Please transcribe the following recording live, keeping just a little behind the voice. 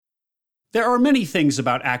There are many things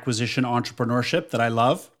about acquisition entrepreneurship that I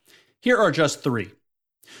love. Here are just three.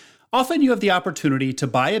 Often you have the opportunity to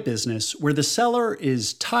buy a business where the seller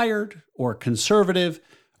is tired or conservative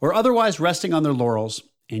or otherwise resting on their laurels,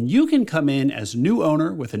 and you can come in as new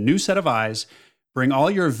owner with a new set of eyes, bring all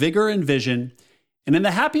your vigor and vision, and in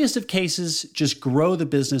the happiest of cases, just grow the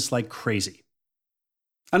business like crazy.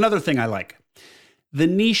 Another thing I like, the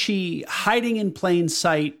niche, hiding in plain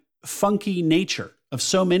sight, funky nature of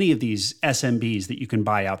so many of these SMBs that you can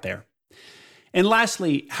buy out there. And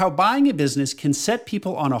lastly, how buying a business can set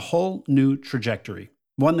people on a whole new trajectory,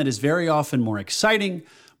 one that is very often more exciting,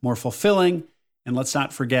 more fulfilling, and let's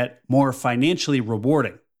not forget, more financially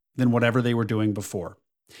rewarding than whatever they were doing before.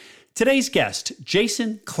 Today's guest,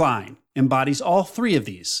 Jason Klein, embodies all three of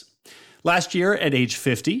these. Last year, at age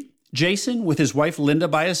 50, Jason, with his wife Linda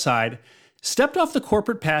by his side, stepped off the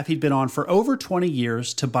corporate path he'd been on for over 20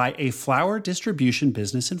 years to buy a flower distribution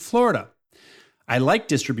business in Florida. I like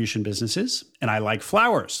distribution businesses, and I like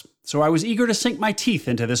flowers, so I was eager to sink my teeth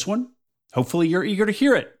into this one. Hopefully you're eager to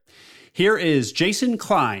hear it. Here is Jason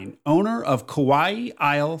Klein, owner of Kauai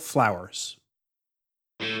Isle Flowers.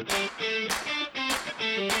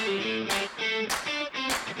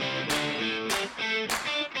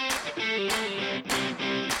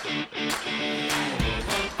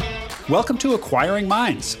 Welcome to Acquiring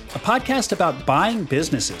Minds, a podcast about buying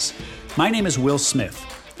businesses. My name is Will Smith.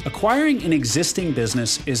 Acquiring an existing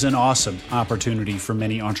business is an awesome opportunity for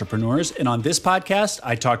many entrepreneurs, and on this podcast,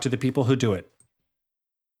 I talk to the people who do it.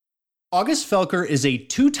 August Felker is a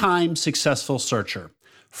two-time successful searcher.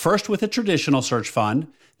 First with a traditional search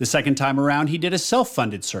fund. The second time around, he did a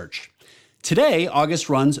self-funded search. Today, August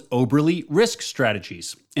runs Oberle Risk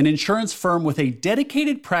Strategies, an insurance firm with a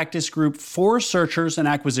dedicated practice group for searchers and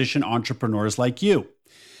acquisition entrepreneurs like you.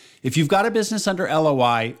 If you've got a business under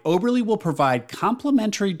LOI, Oberle will provide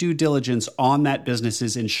complimentary due diligence on that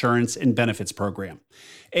business's insurance and benefits program.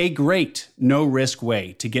 A great, no-risk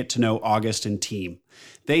way to get to know August and team.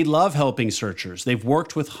 They love helping searchers. They've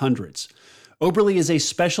worked with hundreds. Oberle is a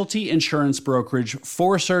specialty insurance brokerage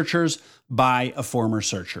for searchers by a former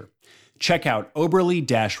searcher. Check out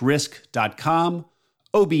oberle-risk.com,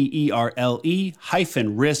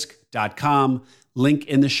 oberle-risk.com, link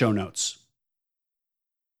in the show notes.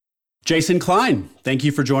 Jason Klein, thank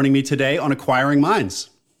you for joining me today on Acquiring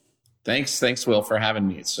Minds. Thanks, Will, for having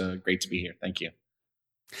me. It's great to be here. Thank you.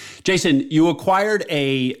 Jason, you acquired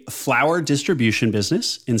a flower distribution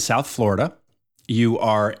business in South Florida. You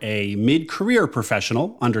are a mid-career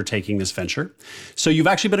professional undertaking this venture. So you've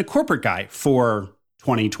actually been a corporate guy for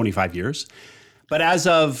 20, 25 years. But as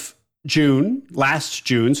of last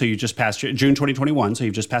June, so you just passed June 2021, so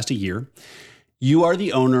you've just passed a year, you are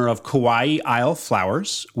the owner of Kauai Isle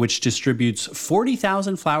Flowers, which distributes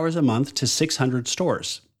 40,000 flowers a month to 600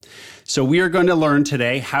 stores. So we are going to learn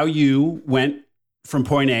today how you went from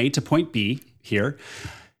point A to point B here.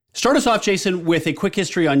 Start us off, Jason, with a quick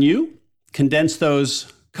history on you. Condense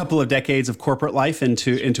those couple of decades of corporate life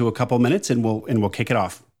into a couple minutes, and we'll kick it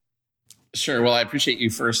off. Sure. Well, I appreciate you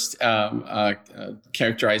first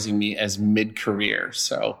characterizing me as mid-career.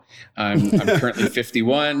 So I'm currently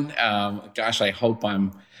 51. Gosh, I hope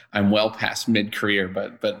I'm well past mid-career,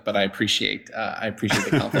 but I appreciate the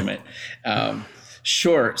compliment.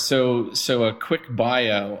 Sure. So a quick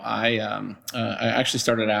bio. I actually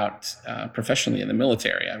started out professionally in the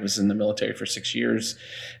military. I was in the military for 6 years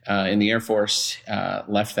in the Air Force.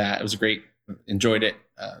 Left that. It was enjoyed it.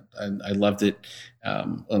 I loved it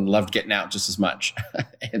and loved getting out just as much.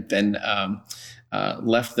 And then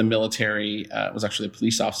left the military, was actually a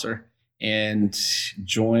police officer, and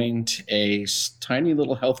joined a tiny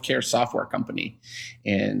little healthcare software company,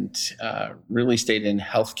 and really stayed in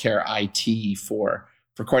healthcare IT for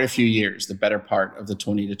quite a few years, the better part of the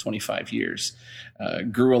 20 to 25 years.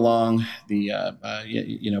 Grew along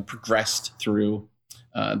progressed through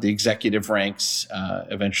the executive ranks,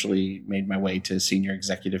 eventually made my way to senior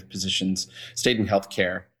executive positions, stayed in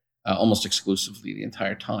healthcare almost exclusively the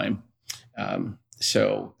entire time.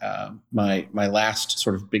 So my last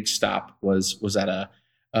sort of big stop was at a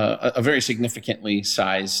very significantly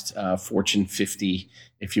sized Fortune 50,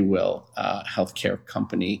 if you will, healthcare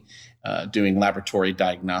company doing laboratory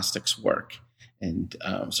diagnostics work. And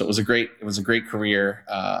so it was a great career.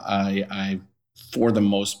 I for the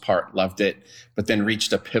most part, loved it, but then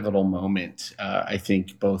reached a pivotal moment, I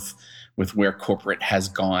think, both with where corporate has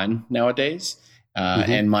gone nowadays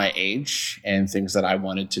and my age and things that I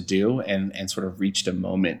wanted to do, and sort of reached a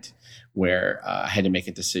moment where I had to make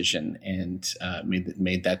a decision, and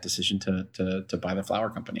made that decision to buy the flower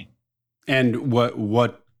company. And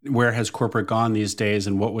what where has corporate gone these days,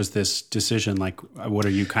 and what was this decision like? What are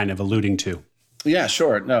you kind of alluding to? Yeah,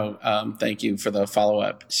 sure. No, thank you for the follow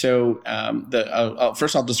up. So,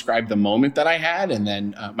 first I'll describe the moment that I had, and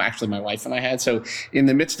then actually my wife and I had. So, in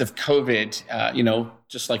the midst of COVID,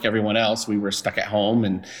 just like everyone else, we were stuck at home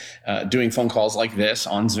and doing phone calls like this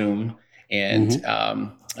on Zoom. And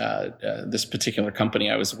this particular company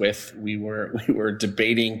I was with, we were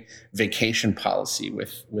debating vacation policy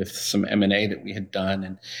with some M&A that we had done,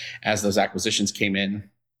 and as those acquisitions came in,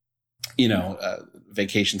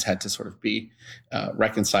 vacations had to sort of be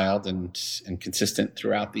reconciled and consistent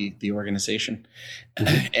throughout the organization.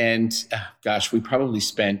 And we probably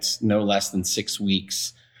spent no less than 6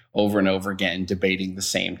 weeks over and over again debating the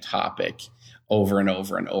same topic over and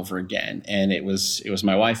over and over again. And it was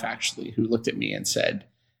my wife actually who looked at me and said,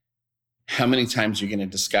 "How many times are you going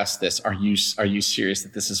to discuss this? Are you serious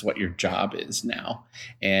that this is what your job is now?"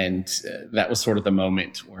 And that was sort of the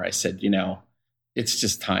moment where I said, it's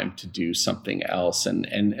just time to do something else.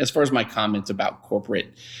 And as far as my comment about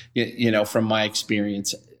corporate, from my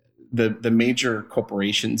experience, the major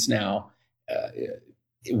corporations now,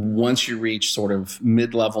 once you reach sort of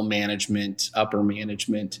mid-level management, upper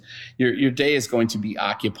management, your day is going to be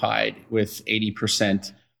occupied with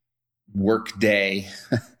 80% work day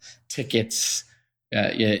tickets,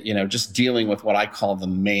 just dealing with what I call the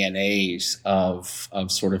mayonnaise of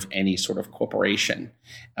sort of any sort of corporation.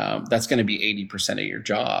 That's going to be 80% of your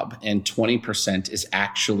job, and 20% is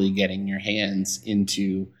actually getting your hands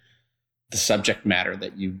into the subject matter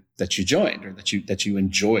that you joined or that you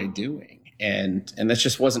enjoy doing. And that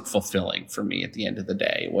just wasn't fulfilling for me at the end of the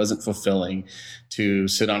day. It wasn't fulfilling to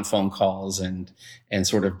sit on phone calls and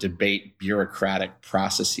sort of debate bureaucratic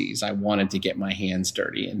processes. I wanted to get my hands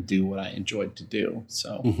dirty and do what I enjoyed to do.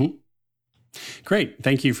 So. Mm-hmm. Great.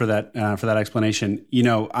 Thank you for that explanation.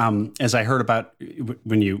 As I heard about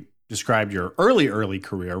when you described your early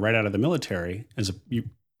career right out of the military, you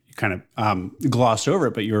kind of glossed over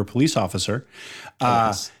it, but you were a police officer.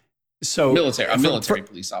 So a military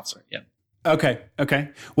police officer. Yeah. Okay.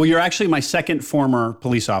 Well, you're actually my second former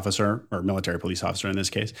police officer, or military police officer in this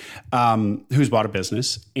case, who's bought a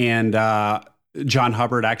business. And John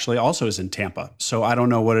Hubbard actually also is in Tampa. So I don't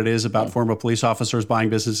know what it is about former police officers buying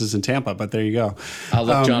businesses in Tampa, but there you go. I'll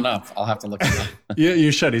look John up. I'll have to look him up.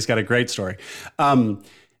 You should. He's got a great story.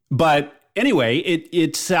 But anyway,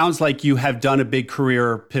 it sounds like you have done a big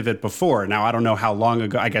career pivot before. Now, I don't know how long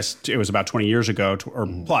ago. I guess it was about 20 years ago or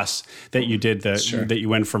plus that you did that you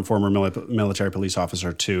went from former military police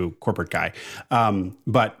officer to corporate guy.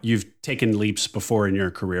 But you've taken leaps before in your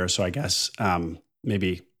career, so I guess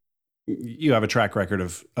maybe you have a track record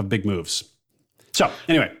of big moves. So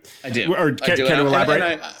anyway, I do. Or can you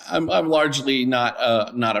elaborate? And I'm largely not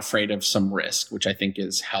afraid of some risk, which I think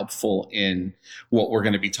is helpful in what we're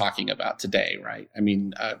going to be talking about today, right? I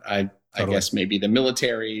mean, I guess maybe the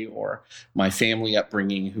military or my family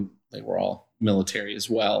upbringing, they were all military as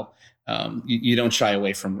well. You don't shy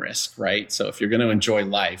away from risk, right? So if you're going to enjoy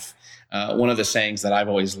life, one of the sayings that I've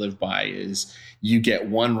always lived by is you get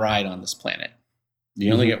one ride on this planet.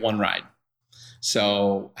 You only get one ride.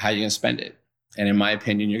 So how are you going to spend it? And in my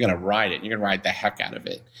opinion, you're going to ride it. You're going to ride the heck out of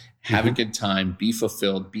it. Have a good time, be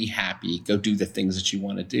fulfilled, be happy, go do the things that you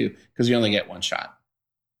want to do because you only get one shot.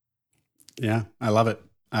 Yeah, I love it.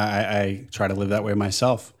 I try to live that way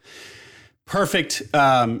myself. Perfect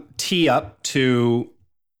tee up to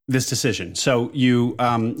this decision. So you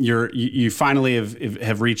finally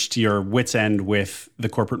have reached your wit's end with the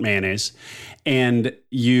corporate mayonnaise, and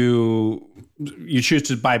you choose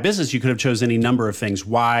to buy a business. You could have chosen any number of things.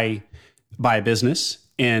 Why buy a business?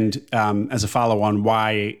 And as a follow-on,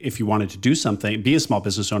 why, if you wanted to do something, be a small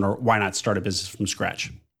business owner, why not start a business from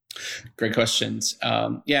scratch? Great questions.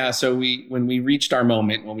 So when we reached our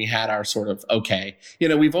moment, when we had our sort of,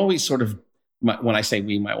 we've always sort of, when I say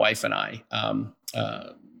we, my wife and I,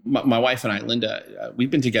 my wife and I, Linda, we've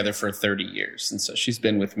been together for 30 years. And so she's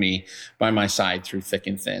been with me by my side through thick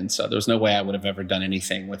and thin. So there's no way I would have ever done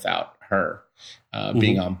anything without her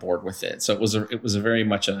being on board with it. So it was a very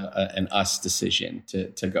much an us decision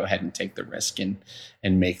to go ahead and take the risk and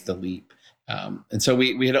make the leap. And so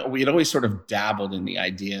we had always sort of dabbled in the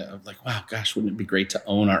idea of like, wow, gosh, wouldn't it be great to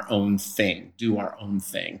own our own thing, do our own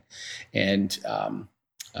thing. And,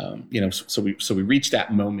 so we reached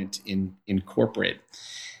that moment in corporate.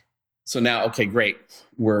 So now, okay, great.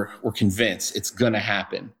 We're convinced it's going to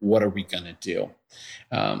happen. What are we going to do?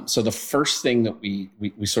 So the first thing that we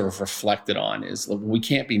sort of reflected on is, look, we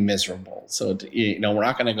can't be miserable. So, we're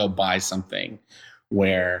not going to go buy something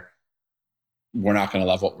where we're not going to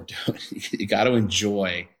love what we're doing. You got to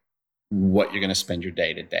enjoy what you're going to spend your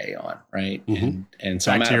day to day on, right? And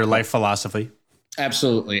so back to your life philosophy.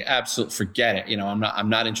 Absolutely. Forget it. I'm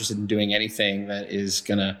not interested in doing anything that is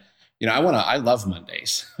going to, I love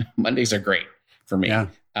Mondays. Mondays are great for me. Yeah.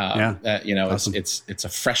 Awesome. It's a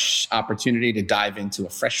fresh opportunity to dive into a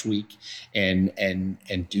fresh week and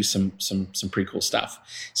do some pretty cool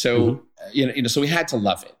stuff. So, so we had to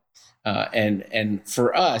love it. And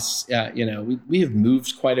for us, we have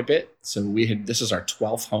moved quite a bit. So this is our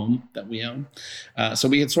 12th home that we own. So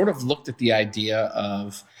we had sort of looked at the idea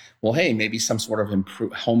of, well, hey, maybe some sort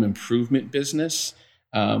of home improvement business.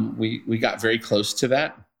 We got very close to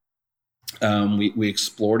that. We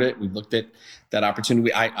explored it. We looked at that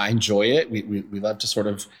opportunity. I enjoy it. We love to sort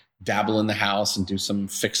of dabble in the house and do some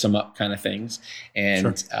fix them up kind of things.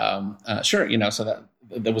 And sure, so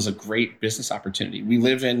that was a great business opportunity. We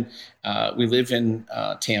live in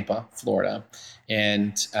Tampa, Florida,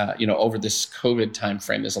 and over this COVID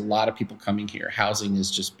timeframe, there's a lot of people coming here. Housing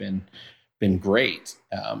has just been great.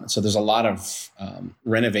 So there's a lot of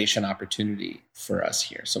renovation opportunity for us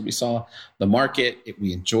here. So we saw the market,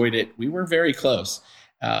 we enjoyed it. We were very close.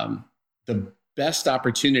 The best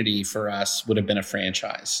opportunity for us would have been a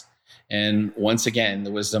franchise. And once again,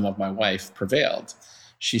 the wisdom of my wife prevailed.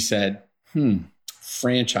 She said,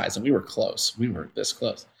 franchise. And we were close. We were this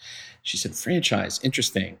close. She said, franchise,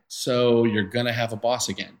 interesting. So you're going to have a boss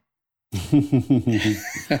again.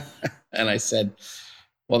 And I said,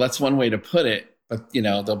 well, that's one way to put it, but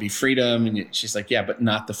there'll be freedom. And she's like, yeah, but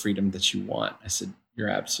not the freedom that you want. I said, you're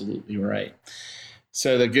absolutely right.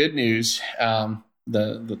 So the good news,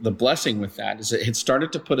 the blessing with that is it had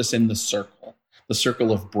started to put us in the circle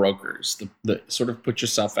of brokers, the sort of put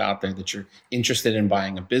yourself out there that you're interested in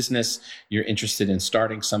buying a business, you're interested in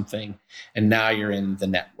starting something, and now you're in the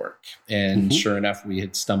network. And sure enough, we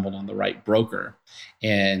had stumbled on the right broker.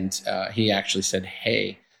 And he actually said,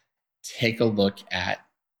 hey, take a look at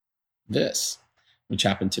this, which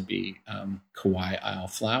happened to be Kauai Isle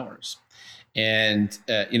Flowers. And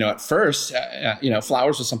at first,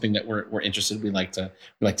 flowers was something that we're interested. We like to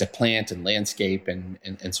plant and landscape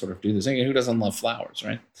and sort of do this thing. Who doesn't love flowers,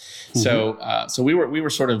 right? So we were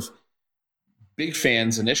sort of big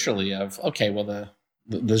fans initially of, okay, well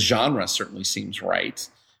the genre certainly seems right,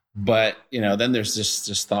 but then there's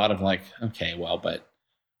this thought of like, okay, well, but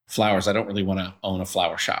flowers, I don't really want to own a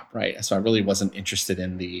flower shop, right? So I really wasn't interested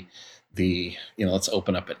in the let's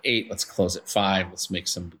open up at 8, let's close at 5, let's make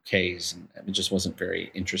some bouquets. And it just wasn't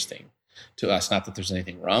very interesting to us. Not that there's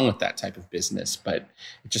anything wrong with that type of business, but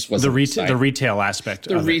it just wasn't the retail aspect.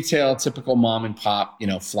 The retail, typical mom and pop,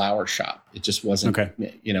 flower shop. It just wasn't,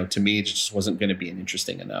 to me, it just wasn't going to be an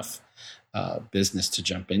interesting enough business to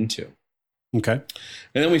jump into. Okay.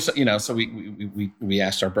 And then so we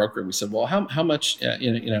asked our broker, we said, well, how much,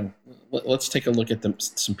 let's take a look at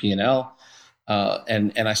some P&L.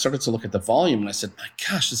 And I started to look at the volume and I said, my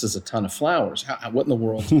gosh, this is a ton of flowers. What in the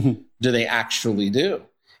world do they actually do?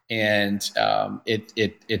 And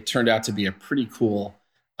it turned out to be a pretty cool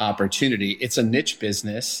opportunity. It's a niche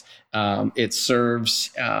business. It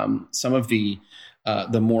serves some of the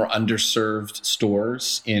more underserved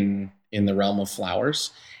stores in the realm of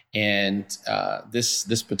flowers. And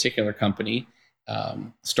this particular company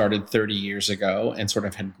started 30 years ago and sort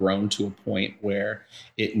of had grown to a point where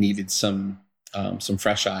it needed some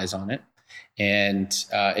fresh eyes on it. And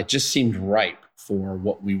it just seemed ripe for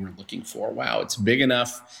what we were looking for. Wow, it's big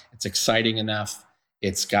enough. It's exciting enough.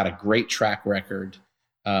 It's got a great track record.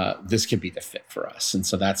 This could be the fit for us. And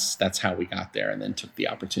so that's how we got there and then took the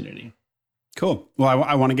opportunity. Cool. Well,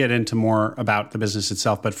 I want to get into more about the business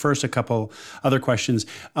itself, but first, a couple other questions.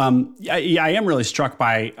 I am really struck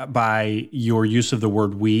by your use of the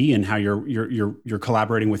word "we" and how you're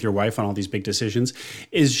collaborating with your wife on all these big decisions.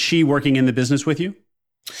 Is she working in the business with you?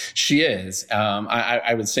 She is.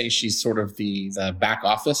 I would say she's sort of the back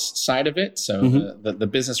office side of it. So the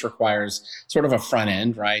business requires sort of a front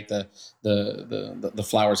end, right? The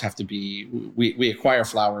flowers have to be. We acquire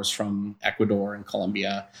flowers from Ecuador and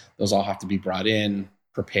Colombia. Those all have to be brought in,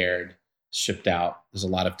 prepared, shipped out. There's a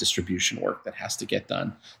lot of distribution work that has to get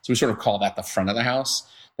done. So we sort of call that the front of the house.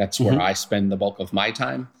 That's where I spend the bulk of my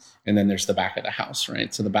time. And then there's the back of the house,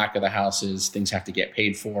 right? So the back of the house is things have to get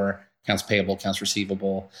paid for. Accounts payable, accounts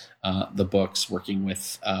receivable, the books, working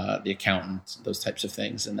with the accountant, those types of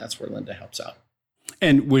things. And that's where Linda helps out.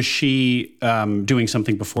 And was she doing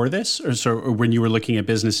something before this? Or when you were looking at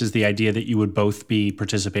businesses, the idea that you would both be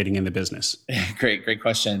participating in the business? Great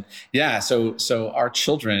question. Yeah. So our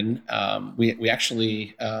children, we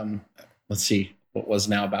actually, let's see, what was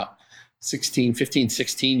now about 16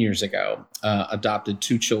 years ago, adopted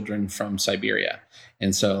 2 children from Siberia.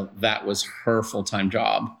 And so that was her full-time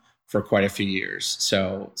job quite a few years.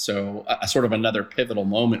 So a sort of another pivotal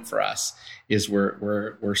moment for us is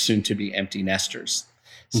we're soon to be empty nesters.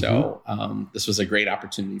 So this was a great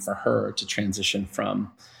opportunity for her to transition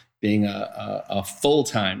from being a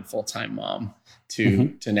full-time mom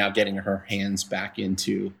to now getting her hands back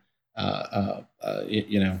into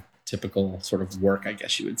typical sort of work, I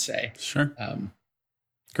guess you would say. Sure.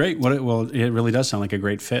 Great. It really does sound like a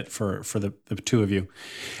great fit for the two of you.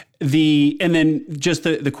 And then just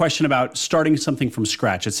the question about starting something from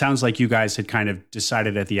scratch. It sounds like you guys had kind of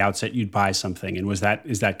decided at the outset you'd buy something. And is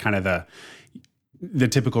that kind of the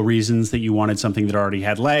typical reasons that you wanted something that already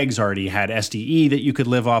had legs, already had SDE that you could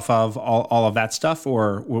live off of, all of that stuff,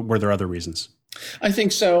 or were there other reasons? I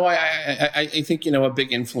think so. I think, a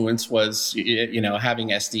big influence was, having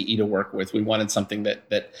SDE to work with. We wanted something that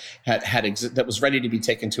that was ready to be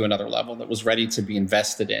taken to another level, that was ready to be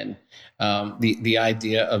invested in. The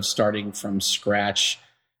idea of starting from scratch,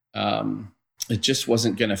 it just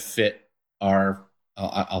wasn't going to fit our,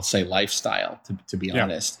 I'll say, lifestyle, to be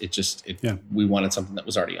honest. We wanted something that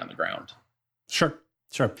was already on the ground. Sure.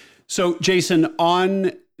 So Jason,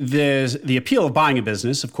 on the appeal of buying a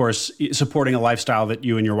business, of course, supporting a lifestyle that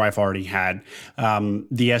you and your wife already had,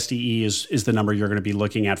 the SDE is the number you're going to be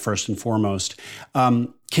looking at first and foremost.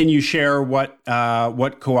 Can you share what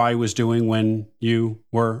Kauai was doing when you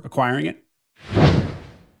were acquiring it?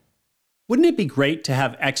 Wouldn't it be great to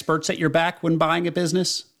have experts at your back when buying a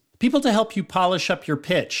business? People to help you polish up your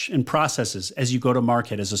pitch and processes as you go to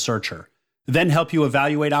market as a searcher, then help you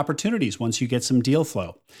evaluate opportunities once you get some deal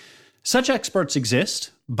flow. Such experts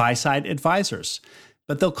exist, buy-side advisors,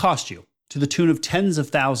 but they'll cost you to the tune of tens of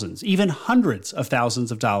thousands, even hundreds of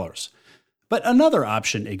thousands of dollars. But another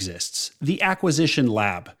option exists, the Acquisition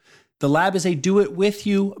Lab. The lab is a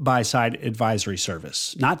do-it-with-you buy-side advisory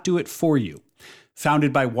service, not do it for you.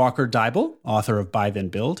 Founded by Walker Deibel, author of Buy Then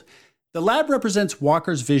Build, the lab represents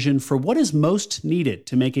Walker's vision for what is most needed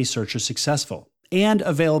to make a searcher successful and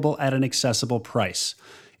available at an accessible price.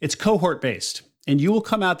 It's cohort-based, and you will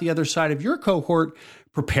come out the other side of your cohort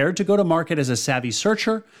prepared to go to market as a savvy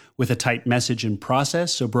searcher with a tight message and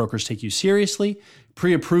process so brokers take you seriously,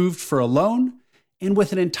 pre-approved for a loan, and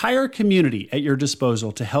with an entire community at your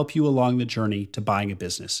disposal to help you along the journey to buying a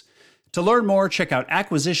business. To learn more, check out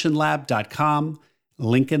acquisitionlab.com,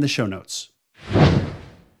 link in the show notes.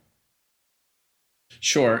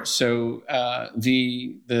 Sure. So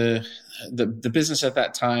the business at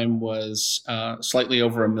that time was slightly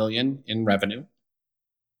over $1 million in revenue,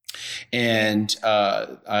 and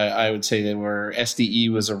I would say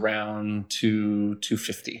SDE was around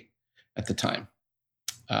 $250 at the time.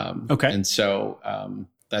 Okay, and so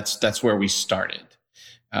that's where we started,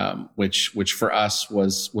 which for us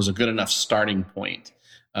was a good enough starting point.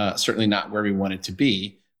 Certainly not where we wanted to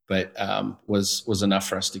be, but was enough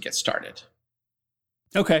for us to get started.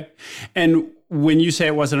 Okay. And when you say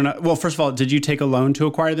it wasn't enough, well, first of all, did you take a loan to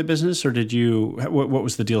acquire the business, or what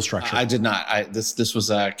was the deal structure? I did not. This was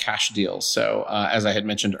a cash deal. So as I had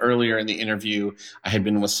mentioned earlier in the interview, I had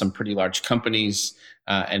been with some pretty large companies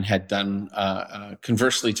and had done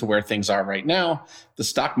conversely to where things are right now. The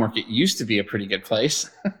stock market used to be a pretty good place,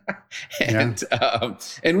 and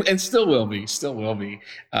still will be.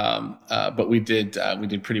 But we did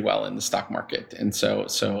pretty well in the stock market, and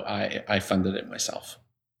so I funded it myself.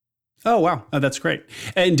 Oh, wow. Oh, that's great.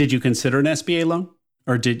 And did you consider an SBA loan,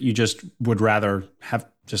 or did you just would rather have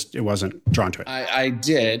it wasn't drawn to it? I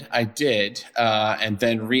did. And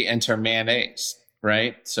then re-enter mayonnaise.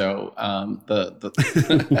 Right. So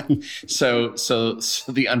so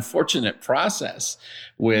the unfortunate process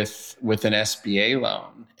with an SBA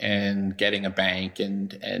loan and getting a bank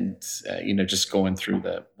and just going through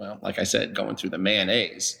the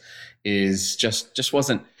mayonnaise is just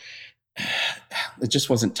wasn't. It just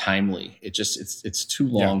wasn't timely. It's too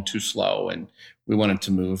long, too slow, and we wanted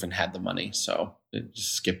to move and had the money, so it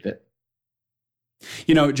just skipped it.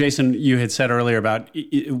 Jason, you had said earlier about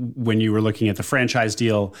when you were looking at the franchise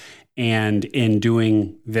deal and in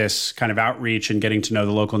doing this kind of outreach and getting to know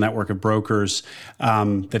the local network of brokers,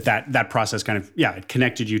 that process kind of, it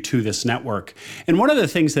connected you to this network. And one of the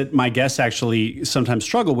things that my guests actually sometimes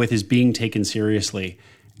struggle with is being taken seriously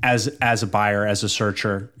as a buyer, as a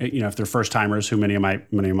searcher, if they're first timers, who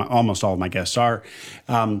almost all of my guests are,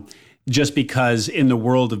 just because in the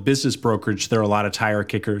world of business brokerage, there are a lot of tire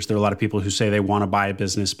kickers. There are a lot of people who say they want to buy a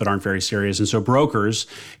business but aren't very serious. And so brokers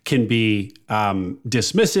can be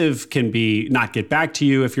dismissive, can be not get back to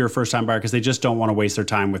you if you're a first time buyer because they just don't want to waste their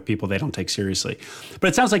time with people they don't take seriously. But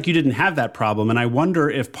it sounds like you didn't have that problem. And I wonder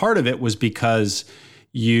if part of it was because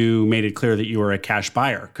you made it clear that you were a cash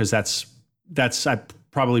buyer, because that's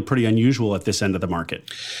probably pretty unusual at this end of the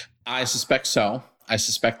market. I suspect so. I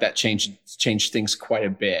suspect that changed things quite a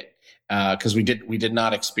bit because we did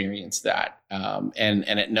not experience that, and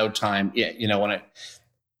at no time,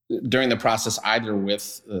 during the process, either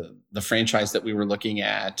with the franchise that we were looking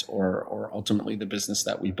at or ultimately the business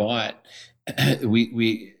that we bought,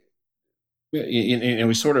 we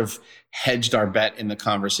we sort of hedged our bet in the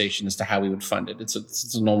conversation as to how we would fund it.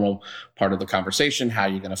 It's a normal part of the conversation. How are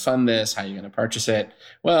you going to fund this? How are you going to purchase it?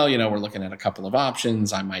 Well, we're looking at a couple of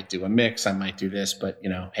options. I might do a mix. I might do this, but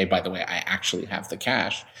hey, by the way, I actually have the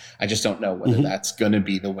cash. I just don't know whether that's going to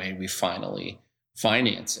be the way we finally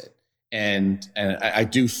finance it. And I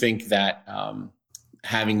do think that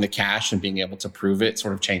having the cash and being able to prove it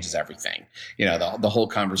sort of changes everything. The whole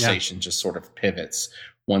conversation just sort of pivots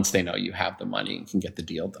once they know you have the money and can get the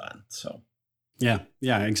deal done. So, yeah,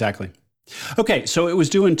 exactly. Okay, so it was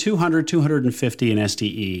doing 250 in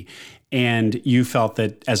SDE, and you felt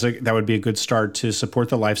that that would be a good start to support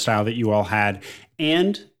the lifestyle that you all had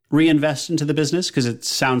and reinvest into the business, because it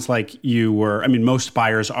sounds like you were, most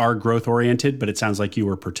buyers are growth oriented, but it sounds like you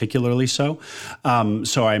were particularly so.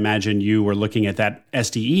 So I imagine you were looking at that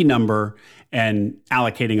SDE number and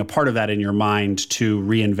allocating a part of that in your mind to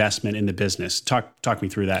reinvestment in the business. Talk me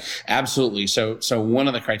through that. Absolutely. So one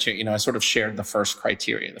of the criteria, I sort of shared the first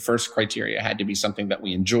criteria. The first criteria had to be something that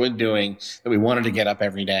we enjoyed doing, that we wanted to get up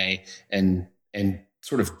every day and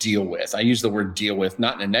sort of deal with. I use the word deal with,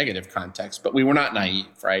 not in a negative context, but we were not naive,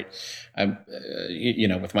 right?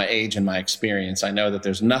 With my age and my experience, I know that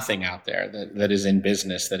there's nothing out there that is in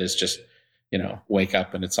business that is just, wake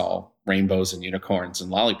up and it's all rainbows and unicorns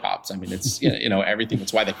and lollipops. It's, everything.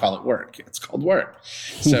 That's why they call it work. It's called work.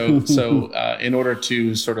 So in order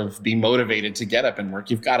to sort of be motivated to get up and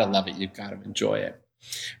work, you've got to love it. You've got to enjoy it.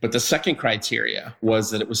 But the second criteria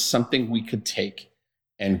was that it was something we could take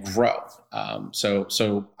and grow.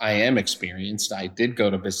 So I am experienced. I did go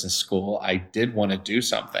to business school. I did want to do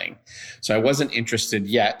something. So I wasn't interested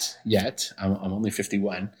yet. I'm only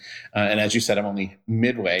 51. And as you said, I'm only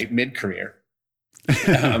mid-career.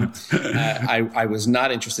 I was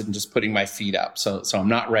not interested in just putting my feet up. So I'm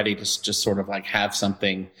not ready to just sort of like have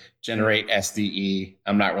something generate SDE.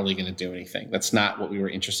 I'm not really going to do anything. That's not what we were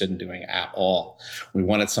interested in doing at all. We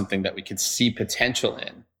wanted something that we could see potential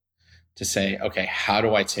in, to say, okay, how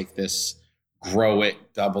do I take this, grow it,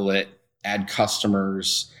 double it, add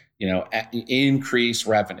customers, increase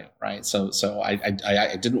revenue, right? So I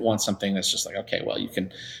didn't want something that's just like, okay, well, you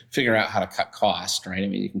can figure out how to cut cost, right?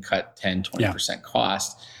 You can cut 10, 20%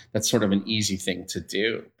 cost. That's sort of an easy thing to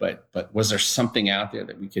do. But was there something out there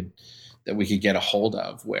that we could get a hold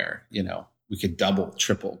of where, we could double,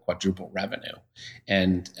 triple, quadruple revenue?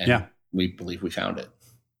 And we believe we found it.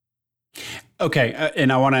 Okay,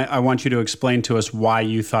 and I want you to explain to us why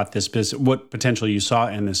you thought this business, what potential you saw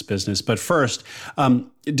in this business. But first,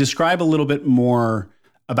 describe a little bit more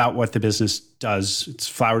about what the business does. It's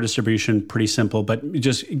flower distribution, pretty simple, but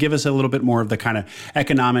just give us a little bit more of the kind of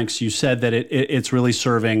economics. You said that it's really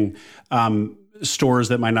serving stores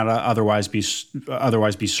that might not otherwise be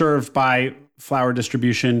served by flower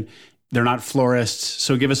distribution. They're not florists.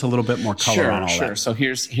 So give us a little bit more color on all that. Sure. So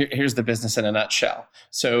here's the business in a nutshell.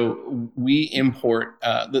 So we import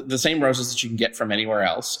the same roses that you can get from anywhere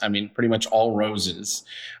else. Pretty much all roses,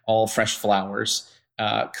 all fresh flowers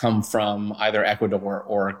come from either Ecuador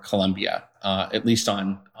or Colombia, at least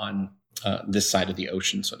on this side of the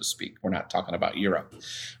ocean, so to speak. We're not talking about Europe.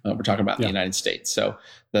 We're talking about the United States. So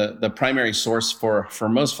the primary source for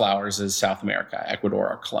most flowers is South America, Ecuador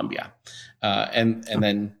or Colombia. And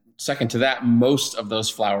then second to that, most of those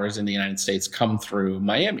flowers in the United States come through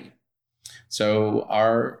Miami. So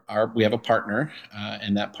we have a partner,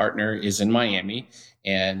 and that partner is in Miami,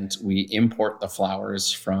 and we import the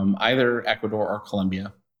flowers from either Ecuador or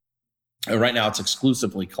Colombia. Right now, it's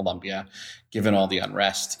exclusively Colombia, given all the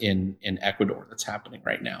unrest in Ecuador that's happening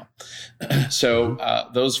right now. So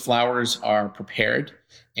those flowers are prepared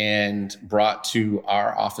and brought to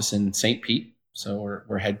our office in St. Pete. So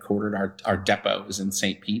we're headquartered. Our depot is in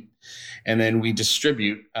St. Pete. And then we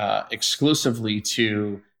distribute exclusively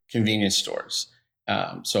to convenience stores.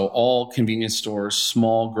 So all convenience stores,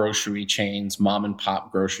 small grocery chains, mom and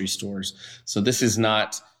pop grocery stores. So this is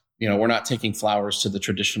not, we're not taking flowers to the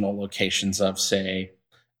traditional locations of, say,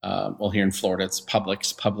 here in Florida, it's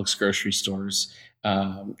Publix grocery stores,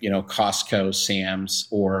 Costco, Sam's,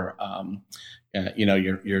 or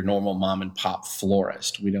your normal mom and pop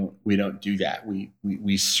florist. We don't do that.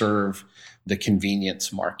 We serve the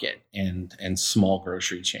convenience market and small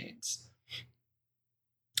grocery chains.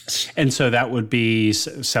 And so that would be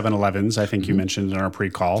 7-Elevens, I think you mentioned in our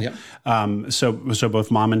pre-call. Yep. So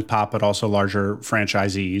both mom and pop, but also larger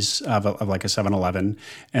franchisees of like a 7-Eleven,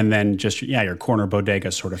 and then just, your corner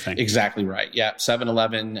bodega sort of thing. Exactly right. Yeah.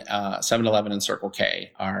 7-Eleven and Circle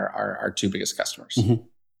K are our two biggest customers. Mm-hmm.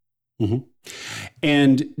 Mm-hmm.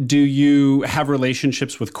 And do you have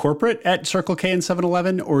relationships with corporate at Circle K and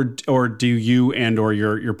 7-Eleven, or do you or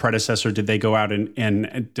your predecessor, did they go out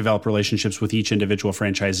and develop relationships with each individual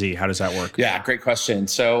franchisee? How does that work? Yeah, great question.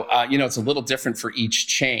 So, it's a little different for each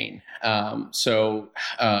chain.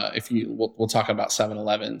 If we'll talk about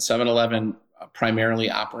 7-Eleven. 7-Eleven primarily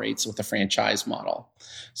operates with a franchise model.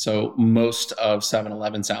 So most of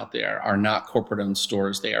 7-Elevens out there are not corporate-owned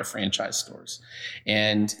stores; they are franchise stores,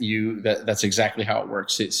 and that's exactly how it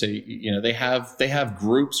works. So they have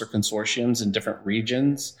groups or consortiums in different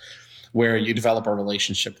regions where you develop a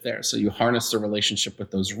relationship there. So you harness the relationship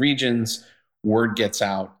with those regions. Word gets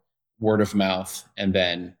out, word of mouth, and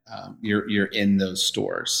then you're in those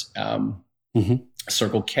stores.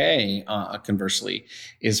 Circle K, conversely,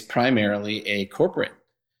 is primarily a corporate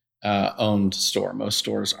owned store. Most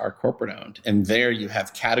stores are corporate owned. And there you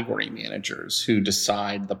have category managers who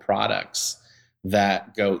decide the products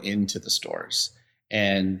that go into the stores.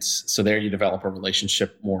 And so there you develop a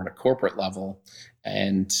relationship more at a corporate level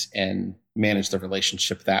and manage the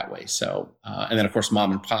relationship that way. So, and then of course,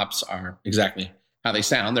 mom and pops are exactly how they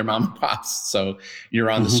sound. They're mom and pops. So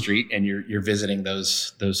you're on the street and you're visiting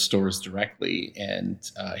those stores directly and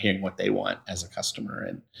hearing what they want as a customer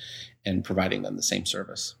and providing them the same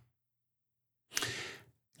service.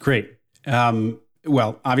 Great.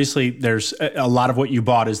 Well, obviously, there's a lot of what you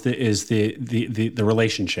bought is the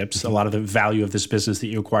relationships. A lot of the value of this business that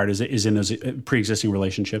you acquired is in those pre-existing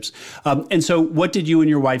relationships. And so, what did you and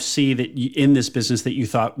your wife see in this business that you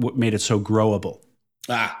thought what made it so growable?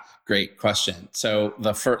 Great question. So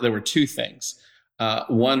there were two things.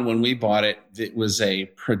 One, when we bought it, it was a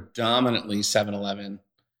predominantly 7-Eleven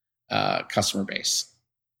customer base.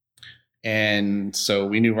 And so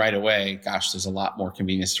we knew right away, gosh, there's a lot more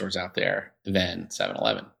convenience stores out there than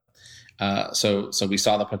 7-Eleven. So we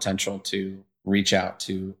saw the potential to reach out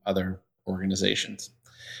to other organizations.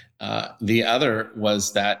 The other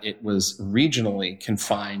was that it was regionally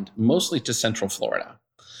confined mostly to Central Florida.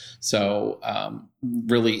 So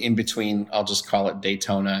really in between, I'll just call it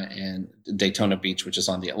Daytona and Daytona Beach, which is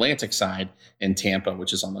on the Atlantic side, and Tampa,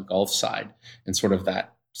 which is on the Gulf side, and sort of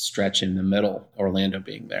that stretch in the middle, Orlando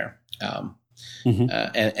being there.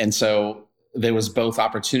 And so there was both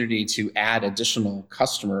opportunity to add additional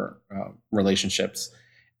customer relationships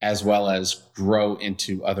as well as grow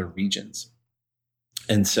into other regions.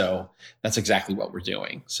 And so that's exactly what we're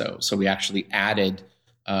doing. So we actually added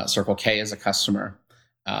Circle K as a customer.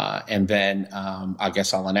 And then I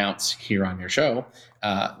guess I'll announce here on your show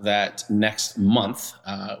that next month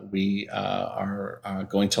we are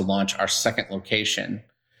going to launch our second location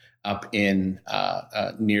up in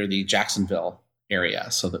near the Jacksonville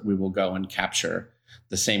area, so that we will go and capture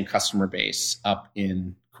the same customer base up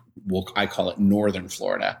in, I call it northern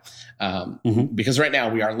Florida, because right now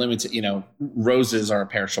we are limited. Roses are a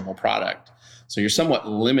perishable product, so you're somewhat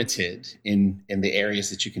limited in the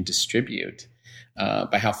areas that you can distribute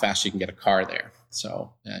by how fast you can get a car there.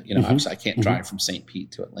 So, obviously I can't drive from St.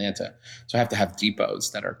 Pete to Atlanta. So I have to have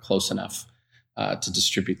depots that are close enough to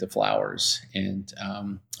distribute the flowers. And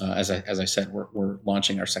as I said, we're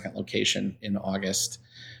launching our second location in August.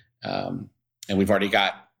 And we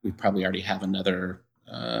probably already have another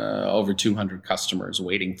over 200 customers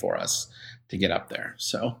waiting for us to get up there.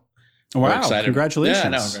 So wow, congratulations. Yeah,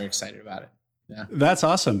 no, I'm very excited about it. Yeah. That's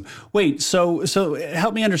awesome. Wait, so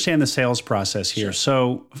help me understand the sales process here.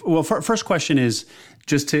 Sure. So, first question is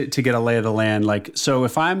just to get a lay of the land. Like, so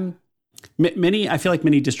if I feel like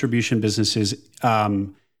many distribution businesses,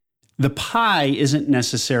 the pie isn't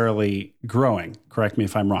necessarily growing. Correct me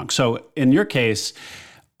if I'm wrong. So in your case,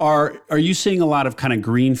 are you seeing a lot of kind of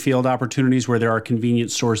greenfield opportunities where there are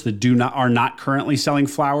convenience stores that are not currently selling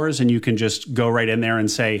flowers, and you can just go right in there and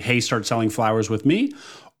say, hey, start selling flowers with me?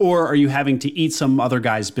 Or are you having to eat some other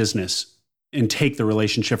guy's business and take the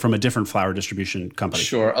relationship from a different flower distribution company?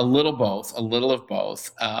 Sure, a little of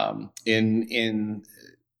both. In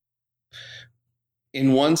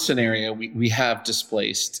one scenario, we have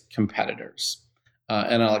displaced competitors,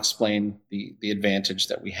 and I'll explain the advantage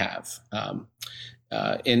that we have.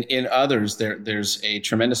 In others, there's a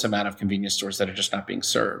tremendous amount of convenience stores that are just not being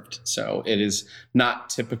served. So it is not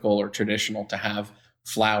typical or traditional to have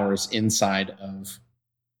flowers inside of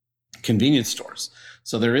convenience stores.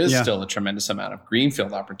 So there is still a tremendous amount of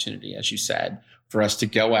greenfield opportunity, as you said, for us to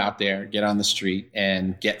go out there, get on the street,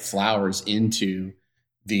 and get flowers into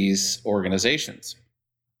these organizations.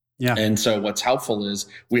 Yeah. And so what's helpful is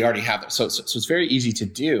we already have it. So it's very easy to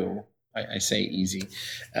do. I say easy.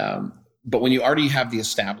 But when you already have the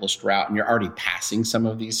established route and you're already passing some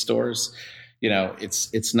of these stores,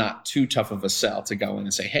 it's not too tough of a sell to go in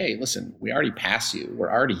and say, hey, listen, we already pass you.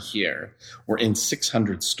 We're already here. We're in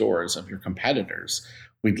 600 stores of your competitors.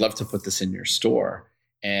 We'd love to put this in your store.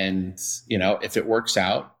 And, if it works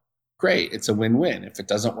out, great. It's a win-win. If it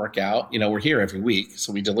doesn't work out, we're here every week.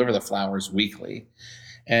 So we deliver the flowers weekly.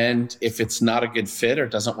 And if it's not a good fit or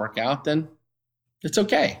doesn't work out, then it's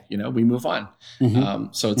okay. We move on. Mm-hmm.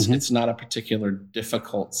 So it's not a particular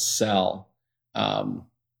difficult sell,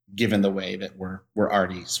 given the way that we're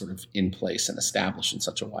already sort of in place and established in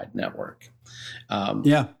such a wide network.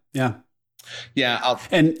 Yeah. And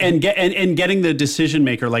getting the decision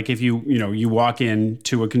maker, like if you walk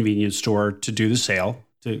into a convenience store to do the sale,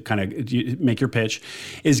 to kind of make your pitch,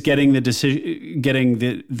 is getting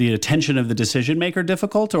the attention of the decision maker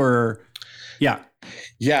difficult, or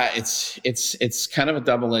it's kind of a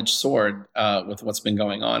double-edged sword with what's been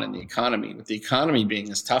going on in the economy. With the economy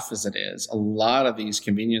being as tough as it is, a lot of these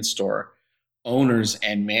convenience store owners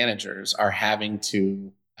and managers are having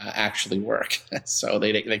to actually work, so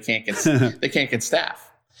they can't get staff.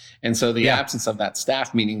 And so the absence of that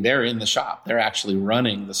staff, meaning they're in the shop, they're actually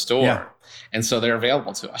running the store, and so they're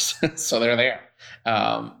available to us. So they're there.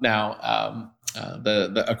 Of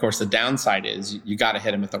course, the downside is you got to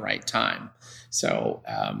hit them at the right time. So,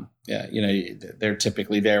 they're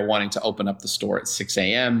typically there wanting to open up the store at 6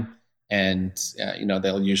 a.m. and,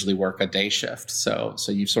 they'll usually work a day shift. So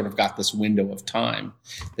you've sort of got this window of time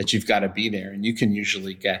that you've got to be there, and you can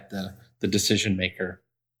usually get the decision maker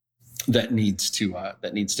that needs to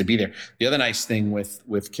be there. The other nice thing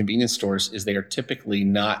with convenience stores is they are typically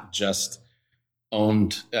not just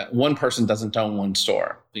owned. One person doesn't own one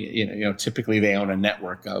store. Typically they own a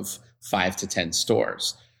network of 5 to 10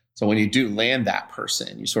 stores. So when you do land that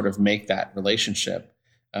person, you sort of make that relationship.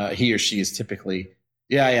 He or she is typically,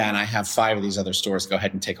 and I have 5 of these other stores. Go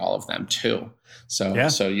ahead and take all of them too.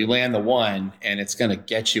 So you land the one, and it's going to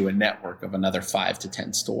get you a network of another 5 to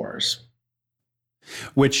 10 stores.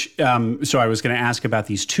 Which, so I was going to ask about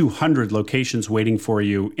these 200 locations waiting for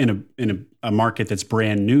you in a market that's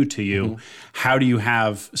brand new to you. Mm-hmm. How do you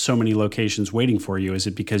have so many locations waiting for you? Is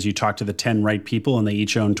it because you talk to the 10 right people and they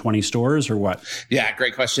each own 20 stores, or what? Yeah,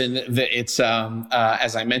 great question. It's,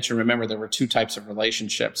 as I mentioned, remember there were 2 types of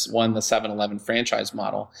relationships. One, the 7-Eleven franchise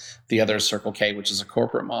model. The other is Circle K, which is a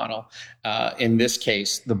corporate model. In this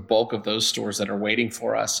case, the bulk of those stores that are waiting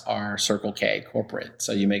for us are Circle K corporate.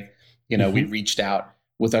 So we reached out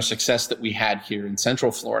with our success that we had here in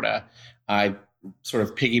Central Florida. I sort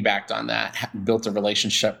of piggybacked on that, built a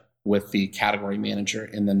relationship with the category manager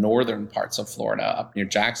in the northern parts of Florida up near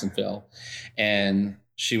Jacksonville. And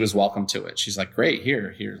she was welcome to it. She's like, great,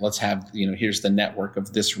 here, let's have, here's the network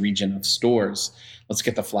of this region of stores. Let's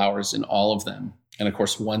get the flowers in all of them. And of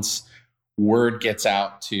course, once word gets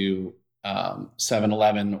out to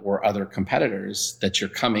 7-Eleven or other competitors that you're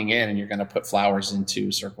coming in and you're going to put flowers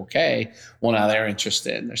into Circle K, well, now they're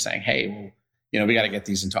interested and they're saying, hey, well, we got to get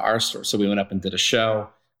these into our store. So we went up and did a show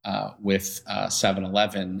with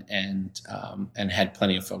 7-Eleven and had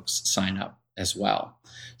plenty of folks sign up as well.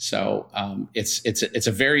 So it's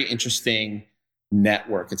a very interesting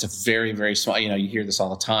network. It's a very, very small, you hear this all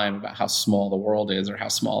the time about how small the world is or how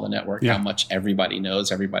small the network, how much everybody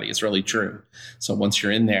knows everybody. It's really true. So once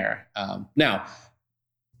you're in there, now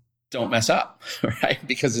don't mess up, right?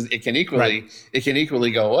 Because it can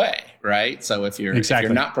equally go away, right? So if you're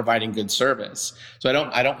not providing good service, so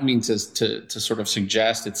I don't mean to sort of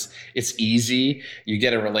suggest it's easy. You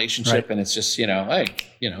get a relationship and it's just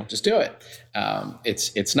just do it.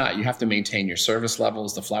 It's not. You have to maintain your service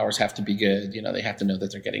levels. The flowers have to be good. They have to know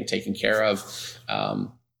that they're getting taken care of.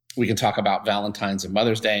 We can talk about Valentine's and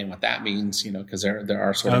Mother's Day and what that means, because there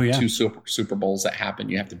are sort of 2 Super Bowls that happen.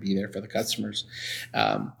 You have to be there for the customers.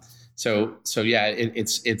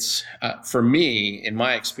 It's for me, in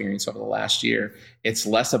my experience over the last year, it's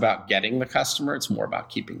less about getting the customer. It's more about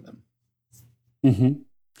keeping them. Mm-hmm.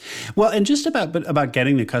 Well, and just about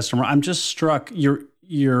getting the customer, I'm just struck.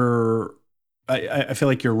 I feel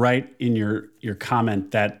like you're right in your comment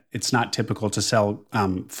that it's not typical to sell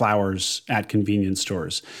flowers at convenience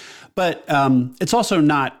stores. But it's also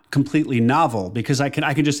not completely novel, because I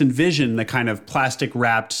can just envision the kind of plastic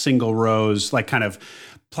wrapped single rose, like kind of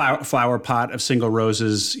flower pot of single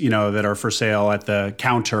roses, that are for sale at the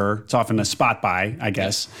counter. It's often a spot buy, I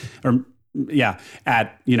guess, or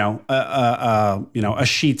at a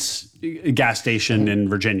Sheetz gas station in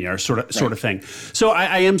Virginia, or sort of thing. So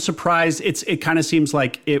I am surprised. It kind of seems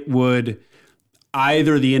like it would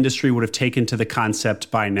either the industry would have taken to the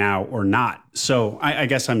concept by now or not. So I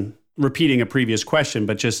guess I'm repeating a previous question,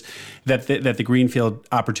 but just that the greenfield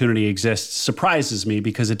opportunity exists surprises me,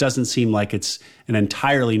 because it doesn't seem like it's an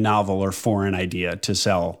entirely novel or foreign idea to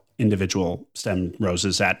sell individual stem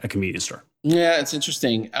roses at a convenience store. Yeah, it's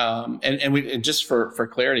interesting. And we, and just for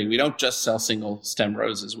clarity, we don't just sell single stem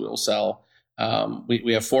roses. We will sell,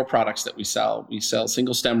 we have 4 products that we sell. We sell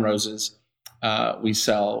single stem roses. We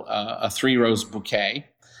sell a 3-rose bouquet.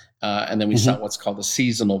 And then we sell what's called a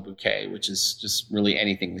seasonal bouquet, which is just really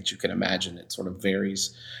anything that you can imagine. It sort of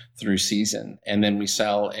varies through season. And then we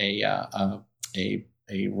sell a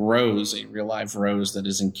rose, a real live rose that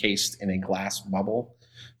is encased in a glass bubble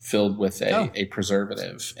filled with a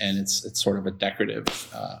preservative, and it's sort of a decorative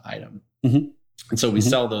item. And so we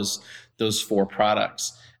sell those 4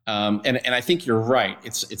 products. And I think you're right.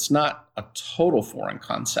 It's not a total foreign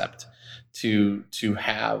concept to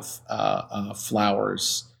have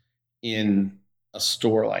flowers in a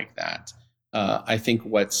store like that. I think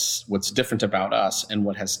what's different about us, and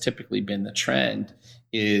what has typically been the trend,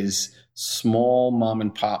 is small mom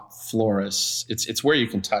and pop florists. It's where you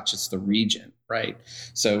can touch. It's the region, right?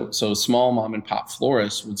 So small mom and pop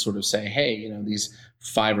florists would sort of say, hey, these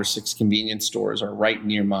 5 or 6 convenience stores are right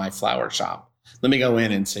near my flower shop. Let me go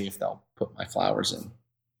in and see if they'll put my flowers in.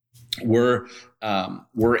 We're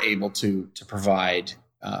able to provide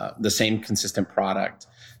the same consistent product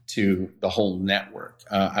to the whole network.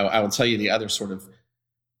 I will tell you the other sort of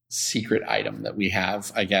secret item that we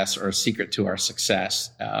have, I guess, or a secret to our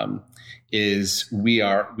success, is we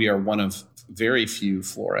are one of very few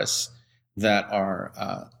florists that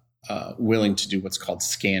are willing to do what's called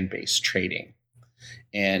scan-based trading.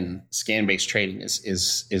 And scan-based trading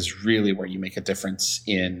is really where you make a difference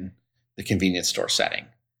in the convenience store setting.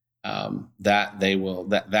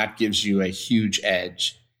 That gives you a huge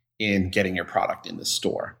edge in getting your product in the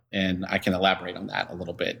store. And I can elaborate on that a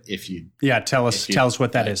little bit if you. Yeah, tell us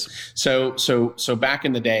what that is. So back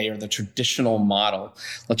in the day, or the traditional model,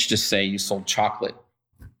 let's just say you sold chocolate.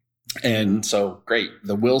 And so great,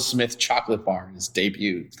 the Will Smith chocolate bar is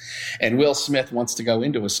debuted. And Will Smith wants to go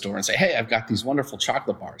into a store and say, hey, I've got these wonderful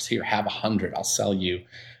chocolate bars. Here, have 100. I'll sell you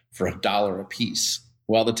for $1 a piece.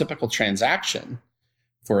 Well, the typical transaction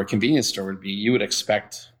for a convenience store would be, you would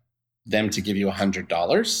expect them to give you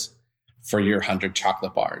 $100 for your 100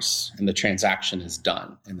 chocolate bars, and the transaction is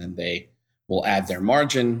done. And then they will add their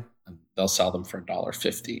margin and they'll sell them for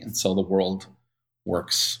 $1.50. And so the world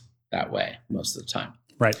works that way most of the time.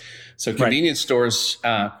 Right. So convenience stores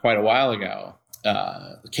quite a while ago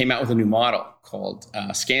came out with a new model called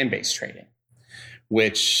scan-based trading,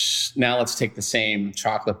 which now let's take the same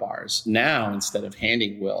chocolate bars. Now, instead of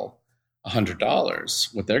handing Will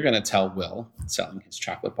 $100, what they're going to tell Will, selling his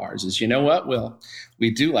chocolate bars, is, you know what, Will,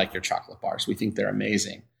 we do like your chocolate bars. We think they're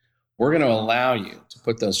amazing. We're going to allow you to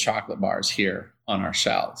put those chocolate bars here on our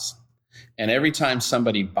shelves. And every time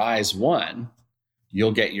somebody buys one,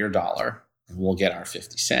 you'll get your $1 and we'll get our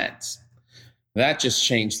 50 cents. That just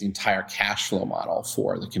changed the entire cash flow model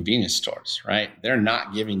for the convenience stores, right? They're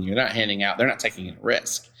not giving you, they're not handing out, they're not taking a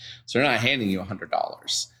risk. So they're not handing you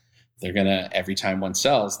 $100. They're going to, every time one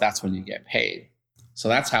sells, that's when you get paid. So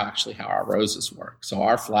that's how our roses work. So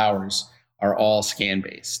our flowers are all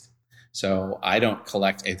scan-based. So I don't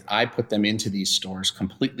collect it. I put them into these stores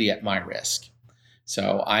completely at my risk.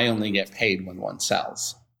 So I only get paid when one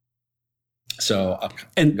sells. So,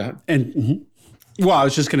 well, I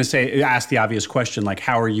was just going to ask the obvious question, like,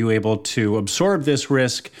 how are you able to absorb this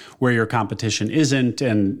risk where your competition isn't?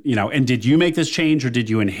 And, and did you make this change, or did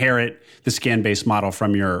you inherit the scan-based model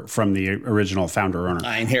from the original founder owner?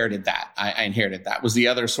 I inherited that. I inherited that. Was the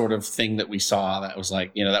other sort of thing that we saw that was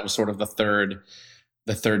like, that was sort of the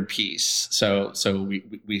third piece. So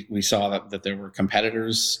we saw that there were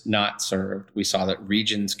competitors not served. We saw that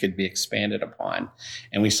regions could be expanded upon,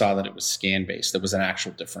 and we saw that it was scan-based. That was an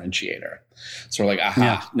actual differentiator. So we're like,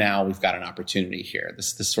 now we've got an opportunity here.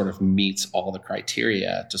 This sort of meets all the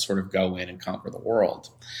criteria to sort of go in and conquer the world.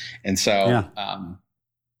 And so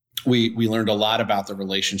we learned a lot about the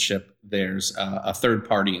relationship. There's a third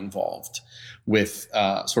party involved with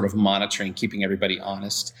sort of monitoring, keeping everybody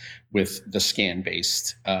honest with the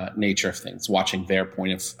scan-based nature of things, watching their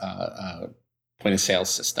point of sale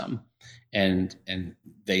system, and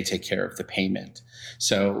they take care of the payment.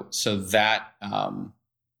 So that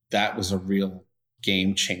was a real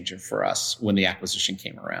game changer for us when the acquisition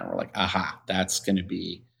came around. We're like, that's going to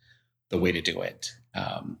be the way to do it.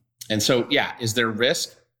 And so, is there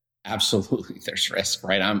risk? Absolutely, there's risk,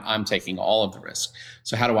 right? I'm taking all of the risk.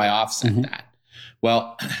 So how do I offset that?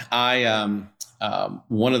 Well,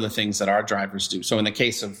 one of the things that our drivers do. So in the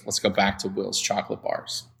case of, let's go back to Will's chocolate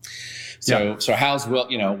bars. So how's Will,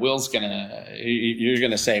 Will's you're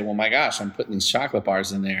going to say, well, my gosh, I'm putting these chocolate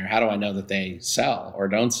bars in there. How do I know that they sell or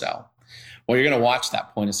don't sell? Well, you're going to watch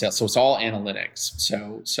that point of sale. So it's all analytics.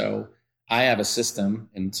 So I have a system.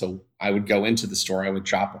 And so I would go into the store, I would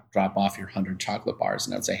drop off your 100 chocolate bars,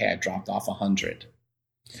 and I would say, hey, I dropped off 100.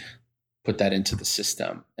 Put that into the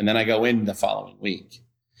system. And then I go in the following week,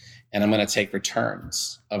 and I'm going to take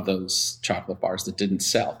returns of those chocolate bars that didn't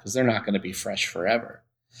sell, because they're not going to be fresh forever.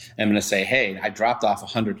 And I'm going to say, hey, I dropped off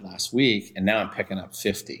 100 last week, and now I'm picking up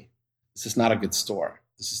 50. This is not a good store.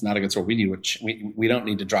 This is not a good store. We don't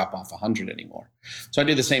need to drop off 100 anymore. So I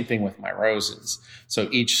do the same thing with my roses. So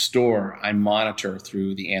each store I monitor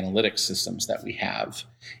through the analytics systems that we have,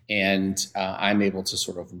 and I'm able to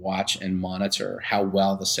sort of watch and monitor how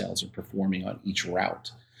well the sales are performing on each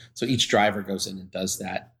route. So each driver goes in and does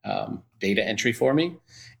that data entry for me,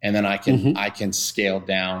 and then I can scale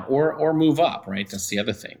down or move up. Right, that's the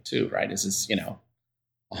other thing too. Right, is this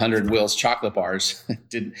 100 Will's chocolate bars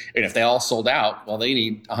and if they all sold out, well, they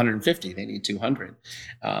need 150, they need 200.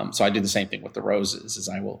 So I do the same thing with the roses, is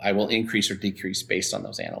I will increase or decrease based on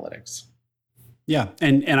those analytics. Yeah.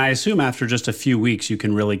 And I assume after just a few weeks, you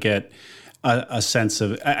can really get a sense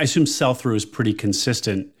of, I assume sell-through is pretty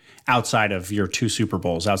consistent outside of your 2 Super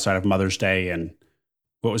Bowls, outside of Mother's Day and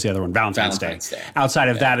what was the other one? Valentine's Day. Outside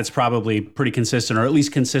of that, it's probably pretty consistent, or at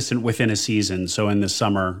least consistent within a season. So in the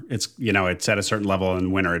summer, it's at a certain level,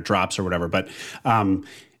 and winter it drops or whatever. But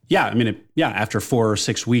after 4 or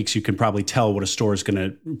 6 weeks, you can probably tell what a store is going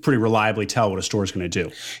to pretty reliably tell what a store is going to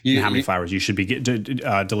do, and how many flowers you should be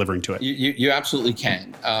delivering to it. You absolutely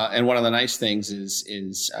can. And one of the nice things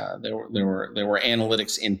is there were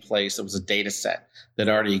analytics in place. There was a data set that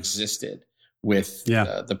already existed with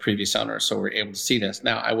the previous owner. So we're able to see this.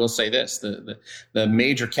 Now, I will say this, the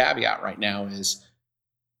major caveat right now is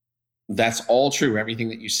that's all true, everything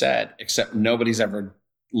that you said, except nobody's ever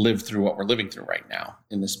lived through what we're living through right now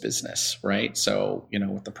in this business, right? So,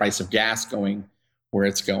 with the price of gas going where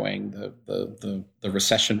it's going, the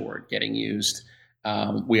recession word getting used,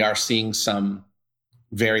 we are seeing some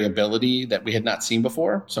variability that we had not seen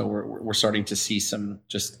before. So we're starting to see some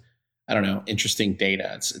just, interesting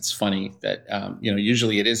data. It's funny that,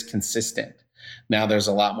 usually it is consistent. Now there's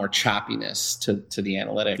a lot more choppiness to the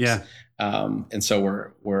analytics. Yeah. And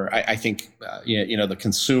so I think, the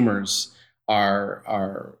consumers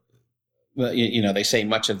are, they say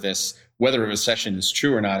much of this, whether a recession is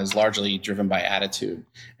true or not, is largely driven by attitude.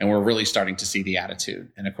 And we're really starting to see the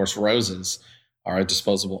attitude. And of course, roses are a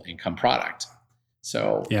disposable income product.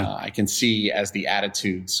 So I can see as the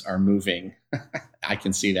attitudes are moving, I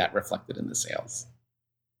can see that reflected in the sales.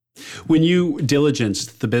 When you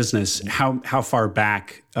diligenced the business, how far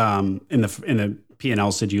back in the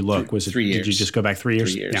P&Ls did you look? Was it 3 years? Did you just go back 3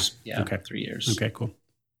 years? 3 years. Yeah. Okay. 3 years. Okay. Cool.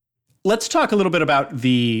 Let's talk a little bit about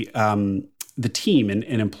the team and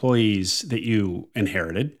employees that you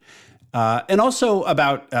inherited, and also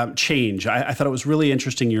about change. I thought it was really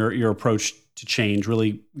interesting your approach to change,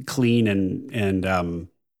 really clean and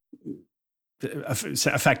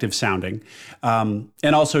effective sounding. And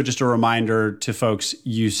also just a reminder to folks,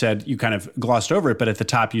 you said you kind of glossed over it, but at the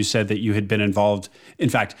top you said that you had been involved. In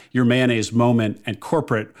fact, your mayonnaise moment at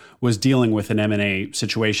corporate was dealing with an M&A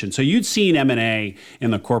situation. So you'd seen M&A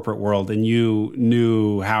in the corporate world, and you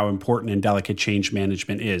knew how important and delicate change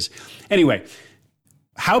management is. Anyway,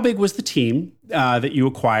 how big was the team that you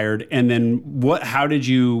acquired? And then how did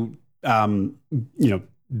you,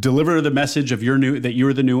 deliver the message of that you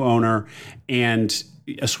were the new owner and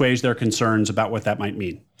assuage their concerns about what that might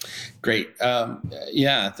mean? Great.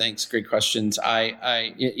 Thanks. Great questions.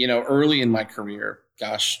 I early in my career,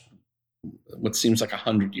 gosh, what seems like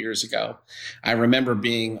 100 years ago, I remember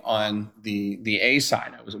being on the A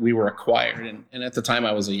side. We were acquired. And at the time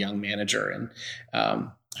I was a young manager. And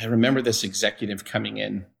I remember this executive coming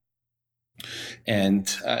in, and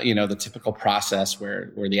the typical process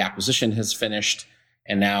where the acquisition has finished,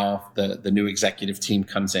 and now the new executive team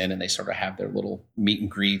comes in, and they sort of have their little meet and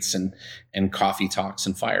greets and coffee talks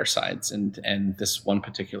and firesides. And this one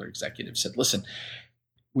particular executive said, listen,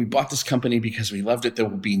 we bought this company because we loved it. There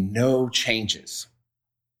will be no changes.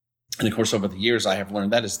 And of course, over the years, I have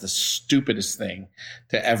learned that is the stupidest thing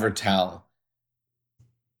to ever tell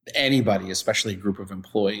anybody, especially a group of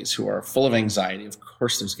employees who are full of anxiety. Of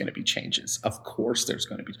course, there's going to be changes. Of course, there's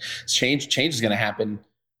going to be change. Change is going to happen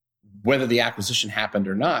whether the acquisition happened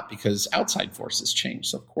or not, because outside forces change.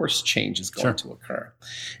 So of course, change is going to occur.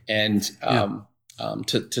 And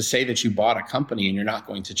To say that you bought a company and you're not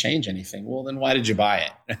going to change anything, well, then why did you buy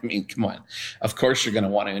it? I mean, come on. Of course, you're going to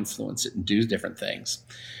want to influence it and do different things.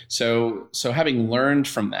 So having learned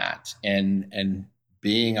from that and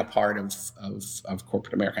being a part of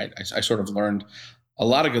corporate America, I sort of learned a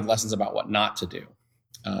lot of good lessons about what not to do.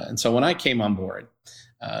 And so when I came on board,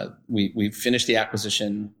 we finished the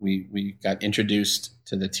acquisition. We got introduced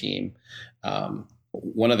to the team.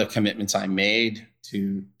 One of the commitments I made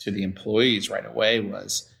to the employees right away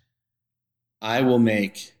was, I will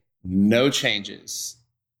make no changes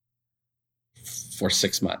for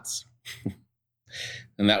 6 months.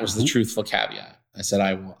 And that was the truthful caveat. I said,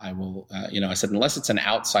 I will, I said, unless it's an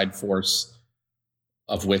outside force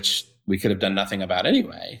of which we could have done nothing about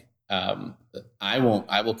anyway, I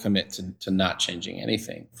will commit to not changing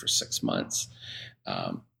anything for 6 months.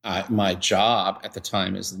 My job at the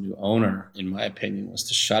time as the new owner, in my opinion, was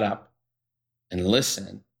to shut up and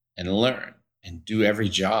listen and learn and do every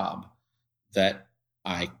job that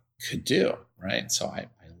I could do, right? So I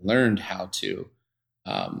learned how to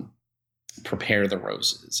prepare the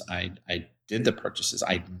roses. I did the purchases.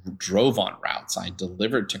 I drove on routes. I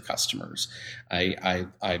delivered to customers.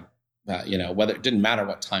 Whether it didn't matter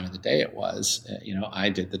what time of the day it was, I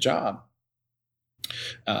did the job.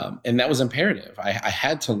 And that was imperative. I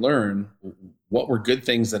had to learn what were good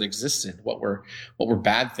things that existed, what were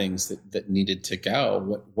bad things that needed to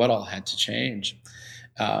go, what all had to change.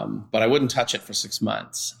 But I wouldn't touch it for 6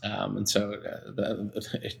 months. And so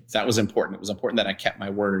that was important. It was important that I kept my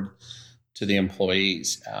word to the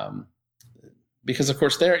employees. Because of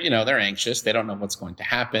course they're anxious. They don't know what's going to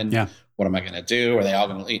happen. Yeah. What am I going to do? Are they all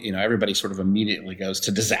going to, everybody sort of immediately goes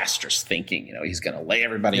to disastrous thinking. He's going to lay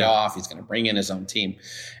everybody off. He's going to bring in his own team.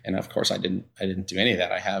 And of course I didn't do any of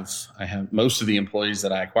that. I have most of the employees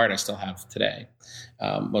that I acquired, I still have today.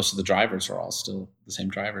 Most of the drivers are all still the same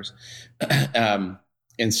drivers.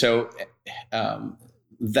 And so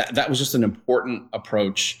that was just an important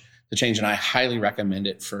approach to change. And I highly recommend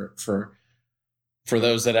it for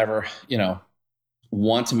those that ever,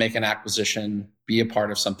 want to make an acquisition, be a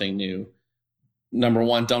part of something new. Number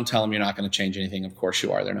one, don't tell them you're not going to change anything. Of course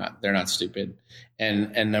you are. They're not stupid.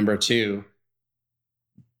 And number two,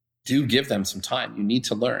 do give them some time. You need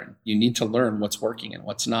to learn. You need to learn what's working and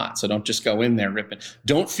what's not. So don't just go in there ripping.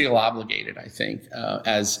 Don't feel obligated, I think,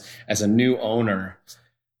 as a new owner.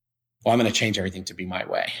 Well, I'm going to change everything to be my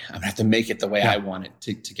way. I'm going to have to make it the way I want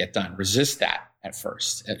it to get done. Resist that at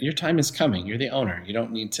first. Your time is coming. You're the owner. You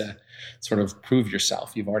don't need to sort of prove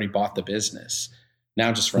yourself. You've already bought the business.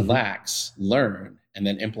 Now just relax, learn, and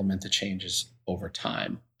then implement the changes over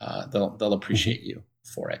time. They'll appreciate you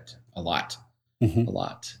for it a lot. A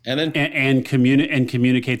lot. And then and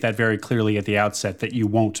communicate that very clearly at the outset that you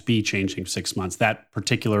won't be changing 6 months. That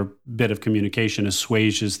particular bit of communication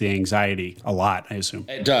assuages the anxiety a lot, I assume.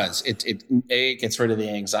 It does. It gets rid of the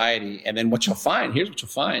anxiety. And then here's what you'll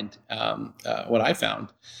find. What I found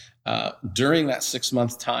during that 6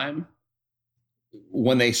 month time,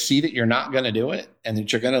 when they see that you're not going to do it and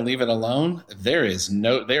that you're going to leave it alone, there's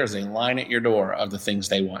a line at your door of the things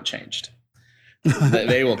they want changed.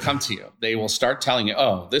 They will come to you. They will start telling you,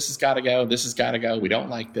 oh, this has got to go. This has got to go. We don't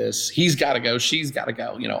like this. He's got to go. She's got to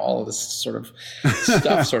go. All of this sort of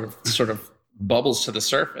stuff sort of bubbles to the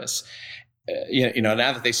surface. Now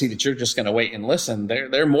that they see that you're just going to wait and listen,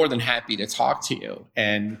 they're more than happy to talk to you.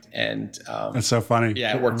 And that's so funny.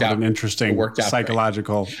 Yeah, it worked out. An interesting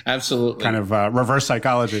psychological, absolutely kind of reverse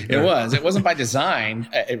psychology. It was. It wasn't by design.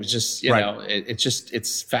 It was just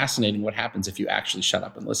it's fascinating what happens if you actually shut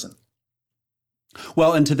up and listen.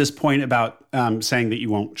 Well, and to this point about saying that you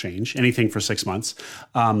won't change anything for 6 months,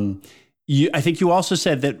 I think you also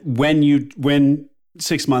said that when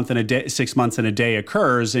 6 months and a day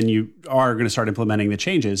occurs, and you are going to start implementing the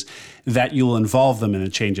changes, that you'll involve them in the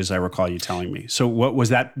changes. I recall you telling me. So, what was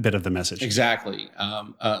that bit of the message? Exactly.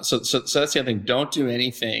 So that's the other thing. Don't do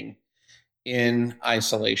anything in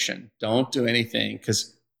isolation. Don't do anything,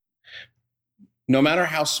 because no matter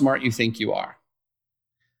how smart you think you are,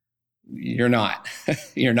 you're not.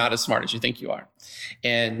 You're not as smart as you think you are.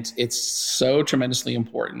 And it's so tremendously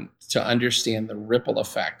important to understand the ripple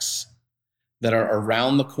effects that are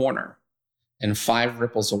around the corner and 5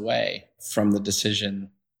 ripples away from the decision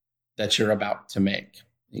that you're about to make.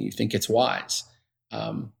 You think it's wise,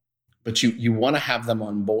 but you want to have them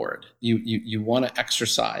on board. You want to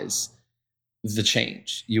exercise the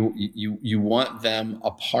change. You want them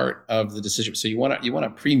a part of the decision. So you want to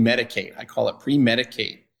premedicate. I call it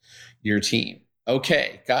premedicate your team.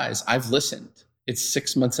 Okay, guys, I've listened. It's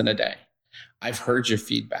 6 months and a day. I've heard your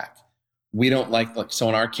feedback. We don't like so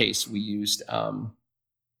in our case, we used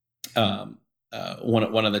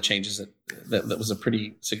one of the changes that was a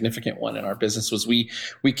pretty significant one in our business was we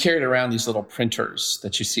carried around these little printers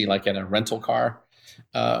that you see like at a rental car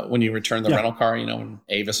when you return the rental car. When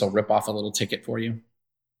Avis will rip off a little ticket for you.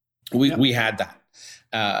 We had that,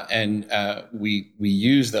 and we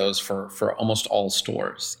use those for almost all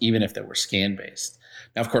stores, even if they were scan based.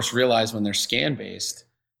 Now, of course, realize when they're scan based,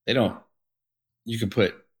 you can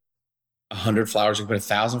put 100 flowers, you can put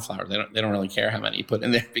 1,000 flowers. They don't really care how many you put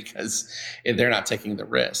in there because they're not taking the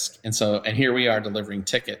risk. And here we are delivering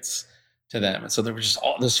tickets to them. And so there was just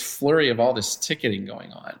all this flurry of all this ticketing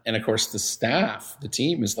going on. And of course, the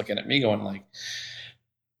team is looking at me going like,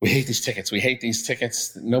 we hate these tickets. We hate these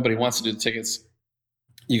tickets. Nobody wants to do the tickets.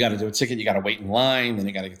 You got to do a ticket. You got to wait in line. Then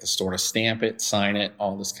you got to get the store to stamp it, sign it,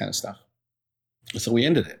 all this kind of stuff. So we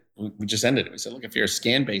ended it. We just ended it. We said, look, if you're a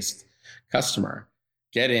scan-based customer,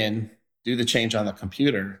 get in, do the change on the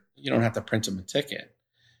computer. You don't have to print them a ticket.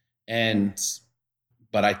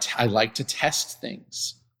 But I like to test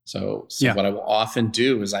things. So what I will often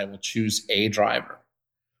do is I will choose a driver,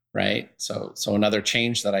 right? So another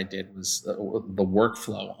change that I did was the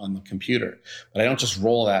workflow on the computer, but I don't just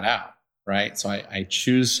roll that out, right? So I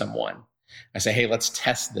choose someone. I say, hey, let's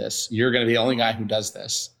test this. You're going to be the only guy who does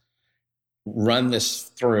this. Run this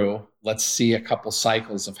through. Let's see a couple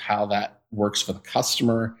cycles of how that works for the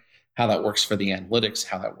customer, how that works for the analytics,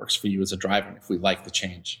 how that works for you as a driver. And if we like the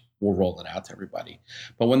change, we'll roll it out to everybody.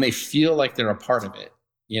 But when they feel like they're a part of it,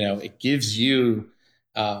 it gives you,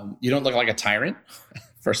 you don't look like a tyrant,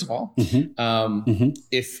 first of all.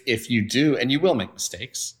 If you do, and you will make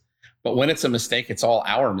mistakes, but when it's a mistake, it's all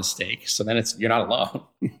our mistake. So then you're not alone.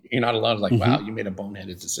 You're not alone. Like, wow, you made a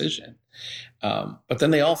boneheaded decision. But then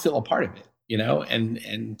they all feel a part of it,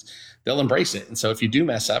 and they'll embrace it. And so if you do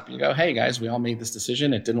mess up, you go, hey guys, we all made this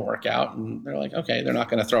decision. It didn't work out. And they're like, okay, they're not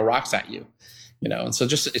going to throw rocks at you, And so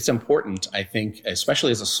it's important, I think,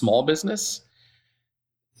 especially as a small business,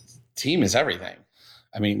 team is everything.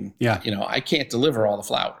 I mean, I can't deliver all the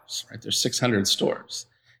flowers, right? There's 600 stores.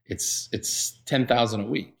 It's 10,000 a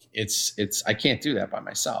week. I can't do that by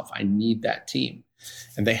myself. I need that team,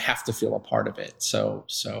 and they have to feel a part of it. So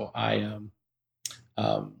I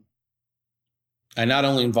not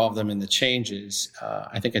only involve them in the changes,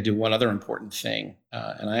 I think I do one other important thing,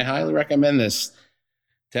 and I highly recommend this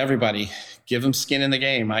to everybody. Give them skin in the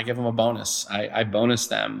game. I give them a bonus. I bonus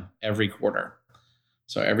them every quarter.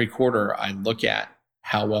 So every quarter I look at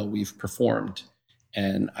how well we've performed,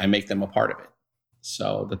 and I make them a part of it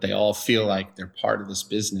so that they all feel like they're part of this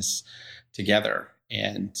business together.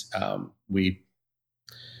 And we're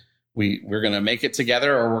going to make it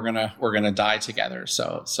together, or we're going to die together.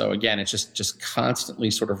 So again, it's just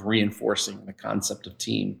constantly sort of reinforcing the concept of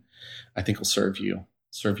team. I think will serve you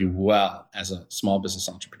well as a small business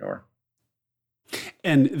entrepreneur.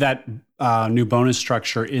 And that new bonus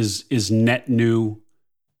structure is net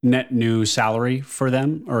new salary for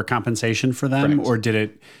them, or compensation for them? Correct. Or did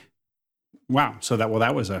it? Wow. So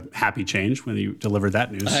that was a happy change when you delivered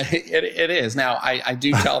that news. It is. Now I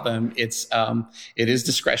do tell them it is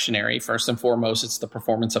discretionary. First and foremost, it's the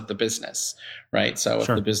performance of the business, right? So if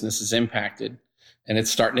the business is impacted and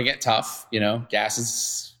it's starting to get tough, gas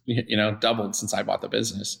is, doubled since I bought the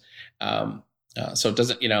business. So it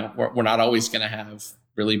doesn't, we're not always going to have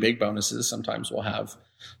really big bonuses. Sometimes we'll have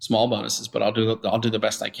small bonuses, but I'll do the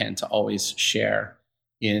best I can to always share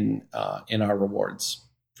in our rewards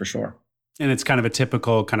for sure. And it's kind of a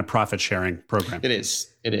typical kind of profit sharing program. It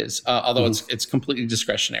is. Although it's completely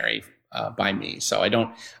discretionary by me. So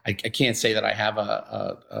I can't say that I have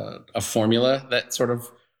a formula that sort of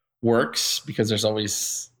works, because there's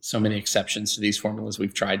always so many exceptions to these formulas.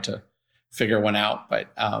 We've tried to figure one out, but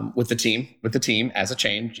with the team as a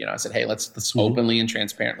change, I said, hey, let's openly and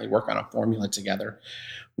transparently work on a formula together.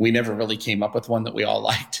 We never really came up with one that we all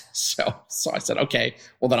liked. So I said, okay,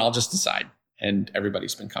 well then I'll just decide. And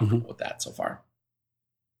everybody's been comfortable with that so far.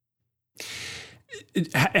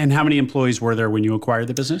 And how many employees were there when you acquired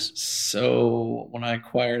the business? So when I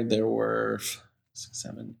acquired, there were 6,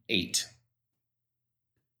 7, 8.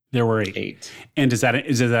 There were 8. And does that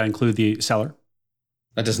include the seller?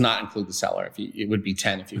 That does not include the seller. It would be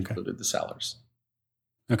 10 if you included the sellers.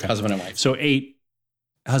 Okay. Husband and wife. So 8,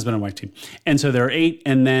 husband and wife team. And so there are 8,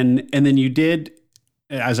 and then you did,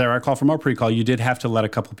 as I recall from our pre-call, you did have to let a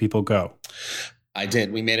couple people go. I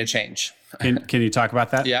did. We made a change. Can you talk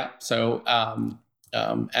about that? Yeah. So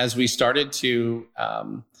as we started to,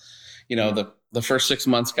 the first 6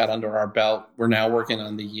 months got under our belt. We're now working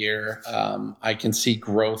on the year. I can see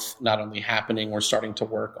growth not only happening. We're starting to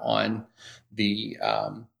work on the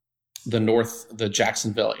the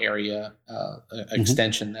Jacksonville area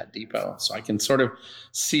extension, that depot. So I can sort of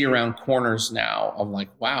see around corners now of like,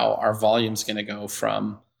 wow, our volume's going to go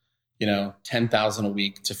from, 10,000 a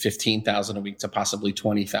week to 15,000 a week to possibly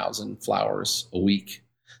 20,000 flowers a week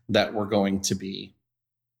that we're going to be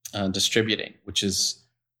distributing, which is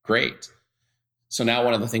great. So now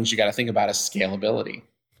one of the things you got to think about is scalability.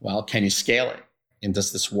 Well, can you scale it? And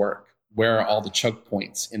does this work? Where are all the choke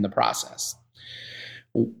points in the process?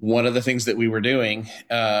 One of the things that we were doing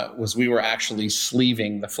was we were actually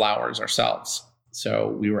sleeving the flowers ourselves. So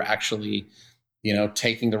we were actually,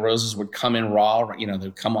 taking the roses would come in raw,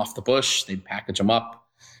 they'd come off the bush, they'd package them up.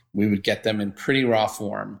 We would get them in pretty raw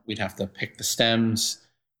form. We'd have to pick the stems,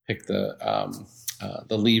 pick the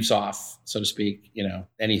leaves off, so to speak,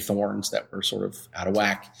 any thorns that were sort of out of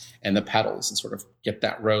whack, and the petals, and sort of get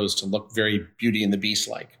that rose to look very Beauty and the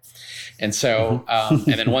Beast-like. And so, and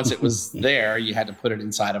then once it was there, you had to put it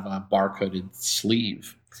inside of a barcoded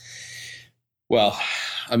sleeve. Well,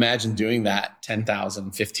 imagine doing that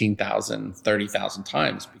 10,000, 15,000, 30,000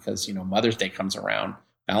 times because, Mother's Day comes around,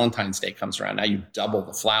 Valentine's Day comes around. Now you double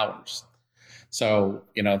the flowers. So,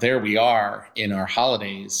 there we are in our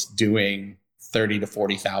holidays doing 30 to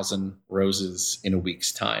 40,000 roses in a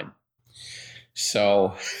week's time.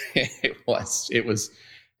 So it was,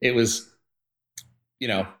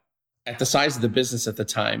 at the size of the business at the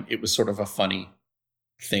time, it was sort of a funny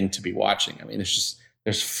thing to be watching. I mean,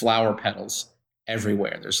 there's flower petals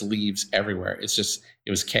everywhere. There's leaves everywhere. It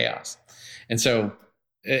was chaos. And so,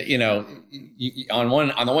 on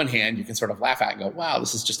the one hand, you can sort of laugh at it and go, wow,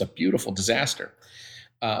 this is just a beautiful disaster.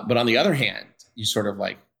 But on the other hand, you sort of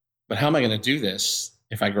like, but how am I going to do this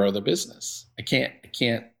if I grow the business? I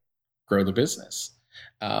can't grow the business.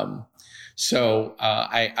 So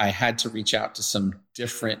I had to reach out to some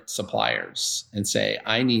different suppliers and say,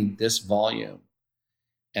 I need this volume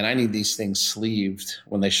and I need these things sleeved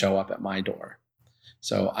when they show up at my door.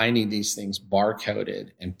 So I need these things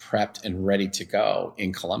barcoded and prepped and ready to go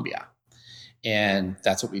in Colombia. And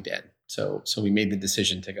that's what we did. So we made the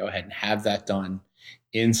decision to go ahead and have that done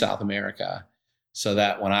in South America so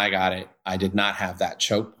that when I got it, I did not have that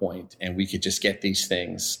choke point and we could just get these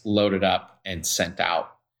things loaded up and sent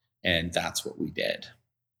out. And that's what we did.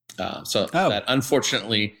 That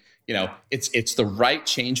unfortunately, it's the right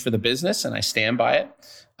change for the business and I stand by it.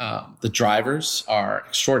 The drivers are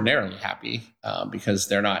extraordinarily happy because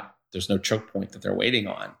there's no choke point that they're waiting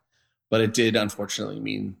on. But it did unfortunately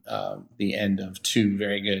mean the end of two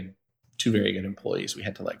very good employees we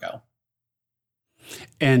had to let go.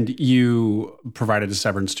 And you provided a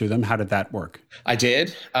severance to them. How did that work? I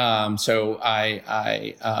did. So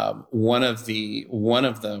one of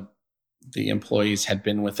the employees had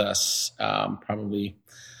been with us probably,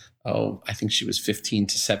 I think she was 15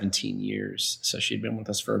 to 17 years. So she'd been with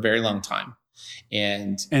us for a very long time.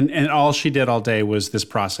 And all she did all day was this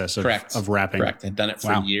process of wrapping. Correct. Had done it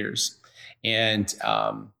for years. And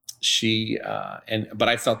but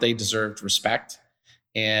I felt they deserved respect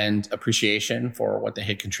and appreciation for what they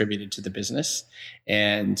had contributed to the business.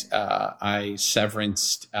 And I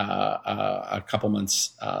severanced a couple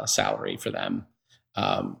months salary for them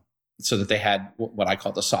so that they had what I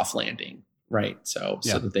call the soft landing, right? So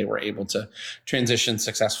that they were able to transition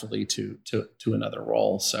successfully to another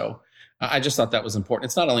role. So I just thought that was important.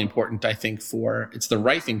 It's not only important, I think, it's the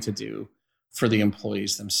right thing to do for the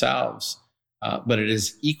employees themselves, but it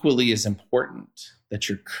is equally as important that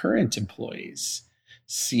your current employees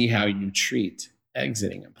see how you treat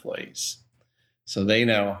exiting employees so they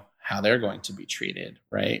know how they're going to be treated,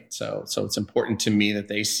 right? So it's important to me that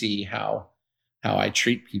they see how I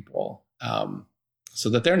treat people so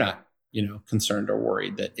that they're not, concerned or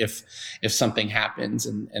worried that if something happens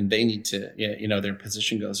and they need to, their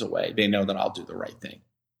position goes away, they know that I'll do the right thing.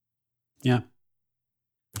 Yeah.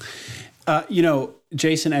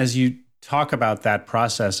 Jason, as you talk about that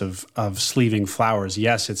process of sleeving flowers,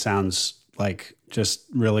 yes, it sounds like just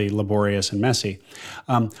really laborious and messy.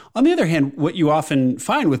 On the other hand, what you often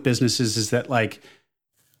find with businesses is that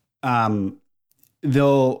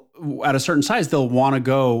they'll, at a certain size, they'll want to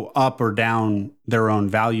go up or down their own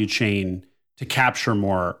value chain to capture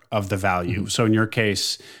more of the value. Mm-hmm. So in your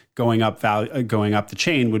case, going up the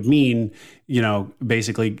chain would mean,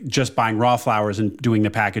 basically just buying raw flowers and doing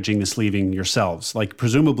the packaging, the sleeving yourselves. Like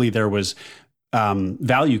presumably there was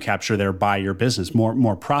value capture there by your business,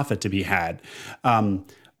 more profit to be had.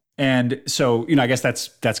 And so, I guess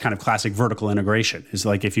that's kind of classic vertical integration is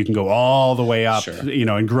like, if you can go all the way up, sure,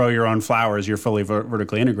 and grow your own flowers, you're fully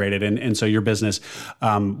vertically integrated. And so your business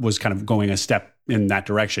was kind of going a step in that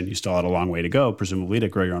direction. You still had a long way to go, presumably, to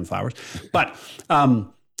grow your own flowers. But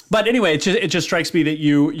But anyway, it just strikes me that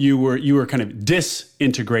you were kind of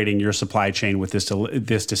disintegrating your supply chain with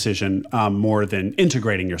this decision more than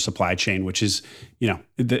integrating your supply chain, which is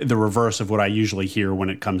the reverse of what I usually hear when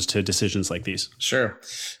it comes to decisions like these. Sure.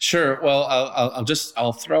 Well,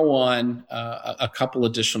 I'll throw on a couple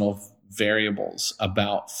additional variables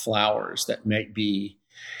about flowers that might be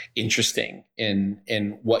interesting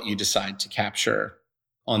in what you decide to capture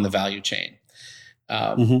on the value chain.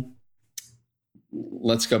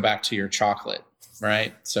 Let's go back to your chocolate,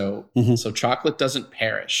 right? So chocolate doesn't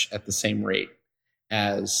perish at the same rate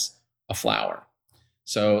as a flower.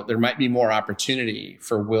 So there might be more opportunity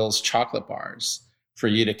for Will's chocolate bars for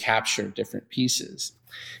you to capture different pieces.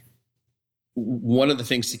 One of the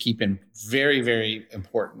things to keep in very, very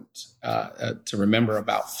important to remember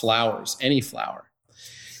about flowers, any flower,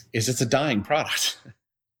 is it's a dying product.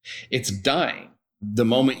 It's dying the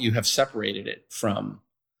moment you have separated it from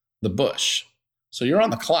the bush. So you're on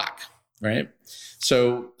the clock, right?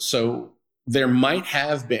 So there might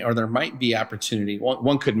have been, or there might be opportunity.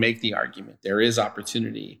 One could make the argument there is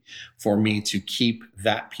opportunity for me to keep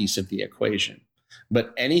that piece of the equation.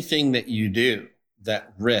 But anything that you do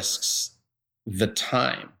that risks the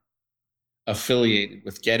time affiliated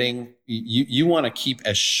with getting, you want to keep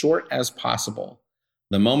as short as possible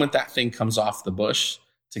the moment that thing comes off the bush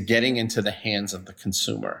to getting into the hands of the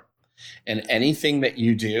consumer. And anything that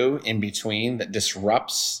you do in between that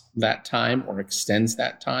disrupts that time or extends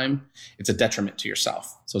that time, it's a detriment to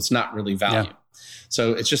yourself. So it's not really value. Yeah.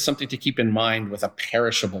 So it's just something to keep in mind with a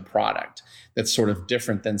perishable product that's sort of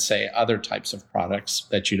different than, say, other types of products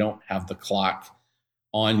that you don't have the clock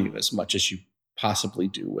on you as much as you possibly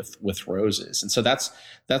do with roses. And so that's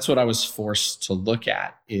what I was forced to look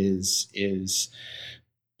at is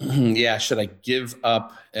yeah, should I give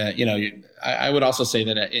up? I would also say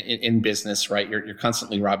that in business, right, you're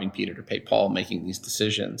constantly robbing Peter to pay Paul, making these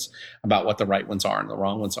decisions about what the right ones are and the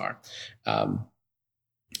wrong ones are.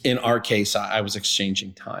 In our case, I was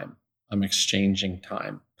exchanging time. I'm exchanging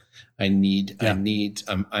time. I'm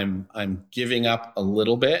giving up a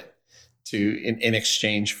little bit in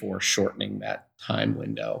exchange for shortening that time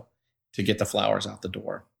window to get the flowers out the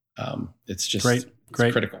door. It's just great.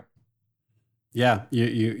 It's critical. Yeah,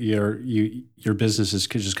 your business is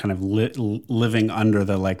just kind of living under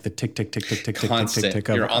the tick tick tick tick tick tick constant. Tick tick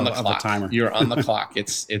tick You're on the clock. Of a timer. You're on the clock.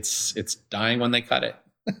 It's dying when they cut it.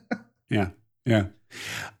 Yeah.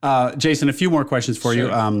 Jason, a few more questions for you.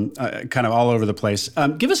 Kind of all over the place.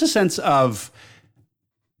 Give us a sense of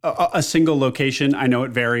a single location. I know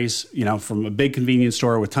it varies, from a big convenience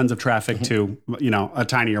store with tons of traffic to, a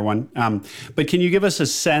tinier one. But can you give us a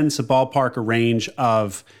sense, a ballpark, a range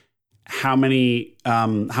of how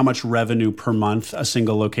much revenue per month a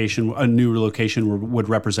new location would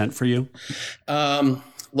represent for you?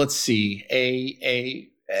 Let's see.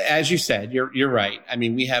 As you said, you're right. I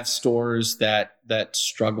mean, we have stores that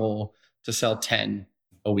struggle to sell 10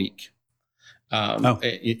 a week.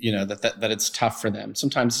 That it's tough for them.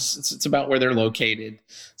 Sometimes it's about where they're located.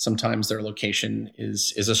 Sometimes their location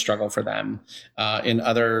is a struggle for them. In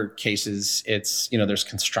other cases, it's, there's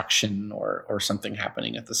construction or something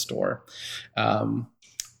happening at the store.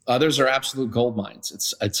 Others are absolute gold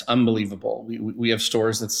mines. It's unbelievable. We have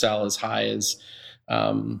stores that sell as high as,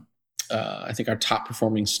 I think our top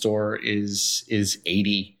performing store is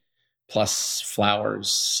 80 plus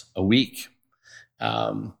flowers a week.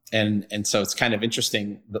 And so it's kind of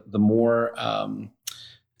interesting. The more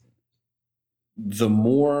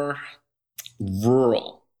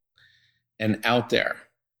rural and out there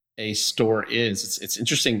a store is, it's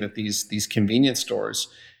interesting that these convenience stores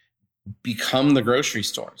become the grocery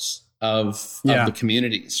stores of the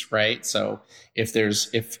communities, right? So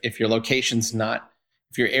if your location's not,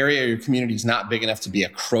 if your area or your community is not big enough to be a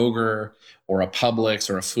Kroger or a Publix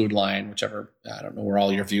or a Food Lion, whichever, I don't know where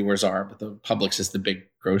all your viewers are, but the Publix is the big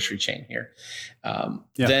grocery chain here.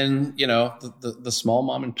 Then, the small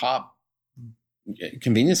mom and pop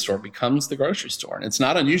convenience store becomes the grocery store. And it's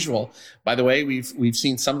not unusual. By the way, we've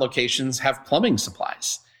seen some locations have plumbing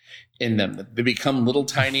supplies in them. They become little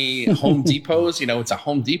tiny Home Depots. It's a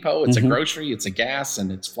Home Depot, it's a grocery, it's a gas,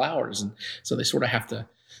 and it's flowers. And so they sort of have to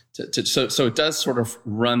so it does sort of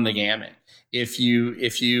run the gamut. If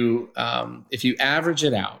you average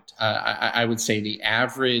it out, I would say the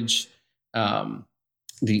average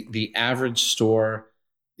the average store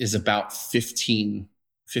is about 15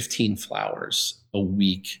 flowers a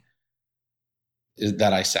week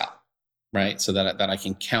that I sell, right? So that I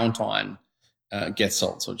can count on get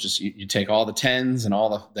sold. So just you take all the 10s and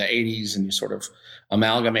all the 80s and you sort of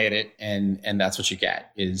amalgamate it, and that's what you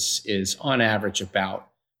get is on average about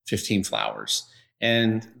 15 flowers.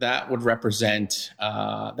 and that would represent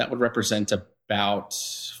about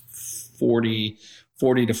 40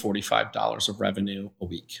 to $45 of revenue a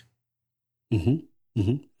week. Mm-hmm.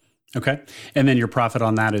 Mm-hmm. Okay. And then your profit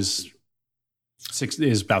on that is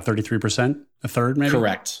about 33%, a third maybe?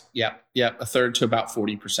 Correct. Yep. A third to about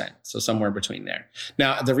 40%. So somewhere between there.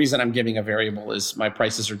 Now, the reason I'm giving a variable is my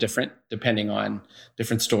prices are different depending on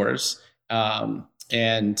different stores. And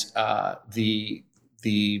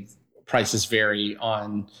the prices vary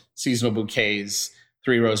on seasonal bouquets,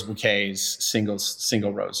 3-rose bouquets,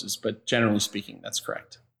 single roses. But generally speaking, that's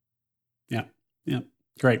correct. Yeah.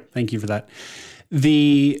 Great. Thank you for that.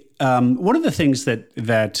 The one of the things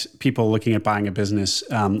that people looking at buying a business,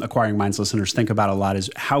 Acquiring Minds listeners, think about a lot is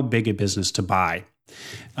how big a business to buy.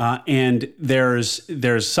 And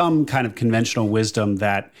there's some kind of conventional wisdom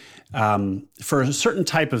that for a certain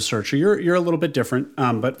type of searcher, you're a little bit different,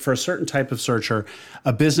 but for a certain type of searcher,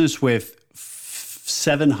 a business with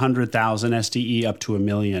 700,000 SDE up to $1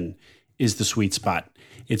 million is the sweet spot.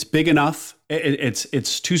 It's big enough.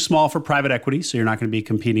 It's too small for private equity, so you're not going to be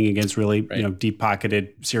competing against really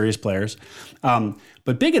deep-pocketed serious players.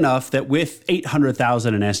 But big enough that with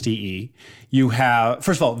 800,000 in SDE, you have,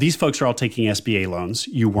 first of all, these folks are all taking SBA loans.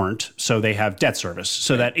 You weren't, so they have debt service.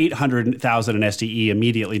 So that 800,000 in SDE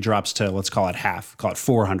immediately drops to, let's call it half, call it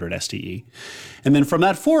 400 SDE. And then from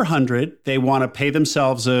that 400, they want to pay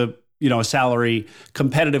themselves a salary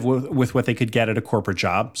competitive with what they could get at a corporate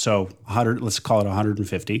job. So 100, let's call it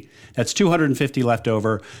 150. That's 250 left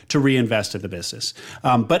over to reinvest in the business.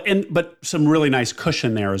 But some really nice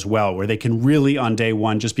cushion there as well, where they can really on day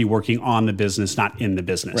one just be working on the business, not in the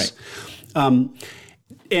business. Right.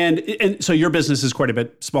 And so your business is quite a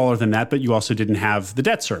bit smaller than that, but you also didn't have the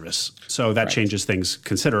debt service. So that changes things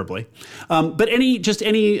considerably. But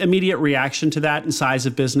any immediate reaction to that in size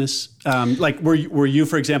of business? Like were you,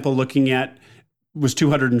 for example, looking at, was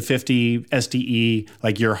 250 SDE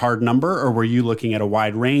like your hard number, or were you looking at a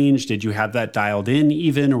wide range? Did you have that dialed in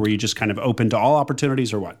even, or were you just kind of open to all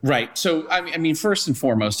opportunities, or what? Right. So, I mean, first and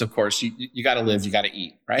foremost, of course, you got to live, you got to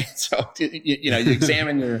eat, right? So, you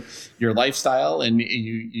examine your lifestyle, and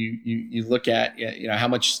you look at, how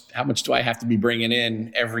much do I have to be bringing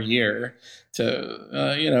in every year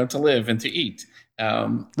to live and to eat?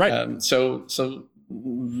 Right. So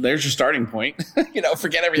there's your starting point.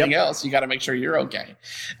 Forget everything else. You got to make sure you're okay.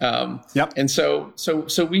 And so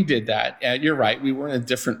we did that. You're right. We were in a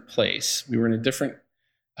different place. We were in a different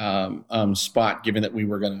spot, given that we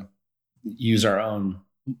were going to use our own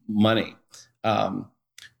money. So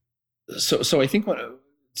I think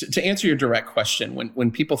to answer your direct question, when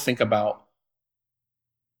people think about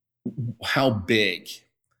how big,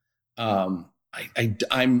 I'm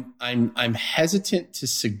hesitant to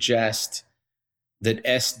suggest that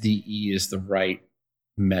SDE is the right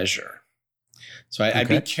measure. So I'd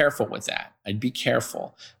be careful with that. I'd be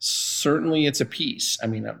careful. Certainly it's a piece. I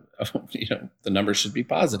mean, the numbers should be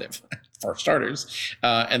positive for starters.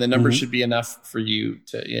 And the numbers should be enough for you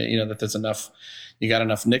to, that there's enough, you got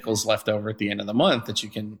enough nickels left over at the end of the month that you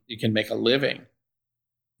can make a living.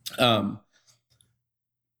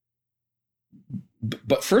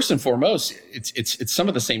 But first and foremost, it's some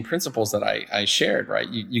of the same principles that I shared, right?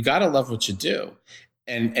 You got to love what you do.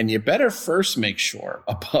 And you better first make sure,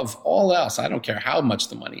 above all else, I don't care how much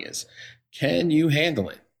the money is, can you handle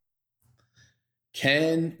it?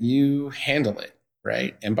 Can you handle it,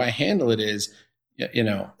 right? And by handle it is,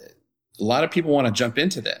 a lot of people want to jump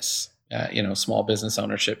into this, small business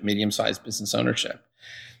ownership, medium-sized business ownership.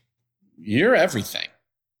 You're everything.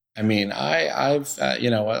 I mean, I've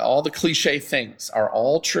all the cliche things are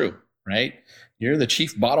all true, right? You're the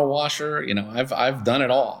chief bottle washer. I've done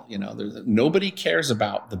it all. Nobody cares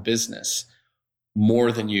about the business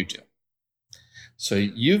more than you do. So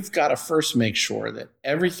you've got to first make sure that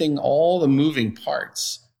everything, all the moving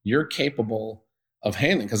parts, you're capable of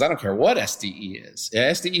handling. Because I don't care what SDE is.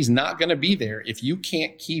 SDE is not going to be there if you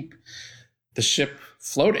can't keep the ship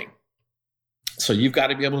floating. So you've got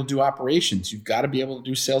to be able to do operations. You've got to be able to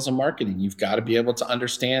do sales and marketing. You've got to be able to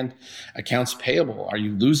understand accounts payable. Are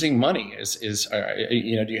you losing money? Do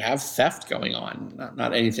you have theft going on?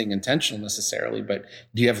 Not anything intentional necessarily, but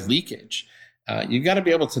do you have leakage? You've got to be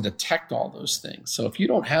able to detect all those things. So if you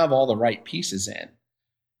don't have all the right pieces in,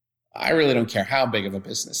 I really don't care how big of a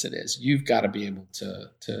business it is. You've got to be able to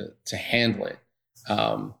handle it.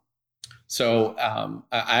 I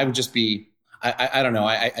would just be. I don't know.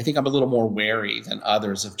 I think I'm a little more wary than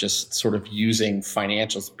others of just sort of using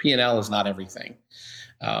financials. P&L is not everything.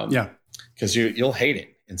 Because you'll hate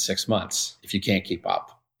it in 6 months if you can't keep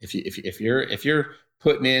up. If you're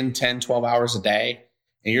putting in 10, 12 hours a day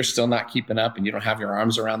and you're still not keeping up and you don't have your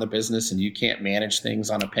arms around the business and you can't manage things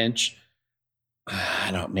on a pinch, I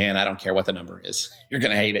don't care what the number is. You're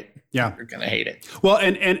going to hate it. Yeah. You're going to hate it. Well,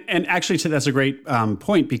 and actually that's a great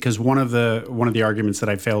point, because one of the arguments that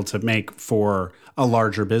I failed to make for a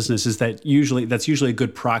larger business is that that's usually a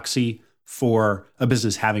good proxy for a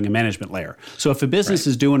business having a management layer. So if a business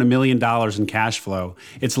is doing $1 million in cash flow,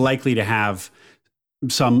 it's likely to have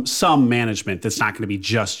some management that's not going to be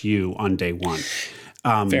just you on day one.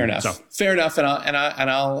 Fair enough. Fair enough. And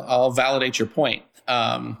I'll validate your point.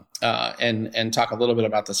 And talk a little bit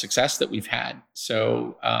about the success that we've had.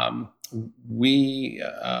 So we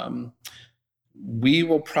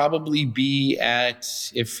will probably be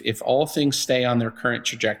at, if all things stay on their current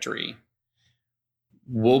trajectory,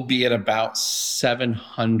 we'll be at about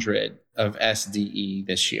 700 of SDE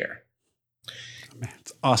this year. Man,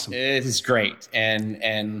 it's awesome. It is great,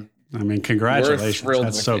 and I mean, congratulations.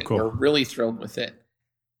 That's so cool. We're really thrilled with it,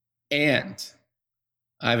 and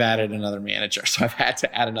I've added another manager, so I've had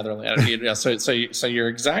to add another manager. So you're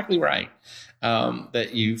exactly right, that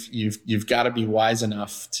you've got to be wise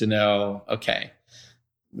enough to know, okay,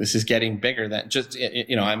 this is getting bigger than just,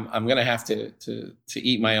 I'm going to have to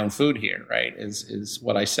eat my own food here, right? Is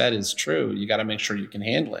what I said is true. You got to make sure you can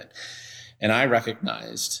handle it. And I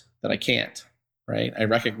recognized that I can't, right? I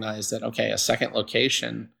recognized that, okay, a second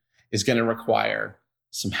location is going to require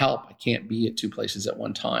some help. I can't be at two places at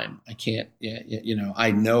one time. I can't,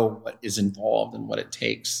 I know what is involved and what it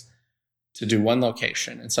takes to do one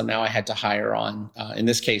location. And so now I had to hire on, in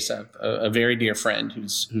this case, a very dear friend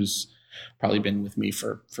who's probably been with me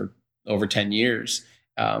for over 10 years.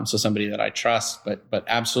 So somebody that I trust, but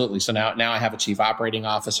absolutely. So now I have a chief operating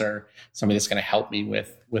officer, somebody that's going to help me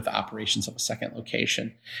with the operations of a second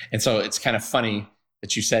location. And so it's kind of funny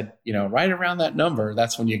that you said, right around that number,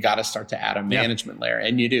 that's when you got to start to add a management layer.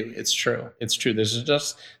 And you do. It's true. It's true. There's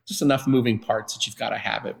just enough moving parts that you've got to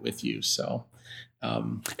have it with you. So,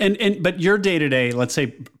 but your day to day, let's say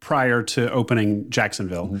prior to opening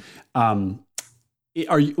Jacksonville,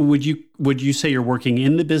 would you say you're working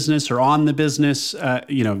in the business or on the business?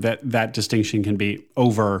 That distinction can be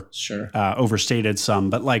overstated some,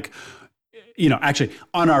 but actually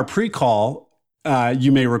on our pre-call,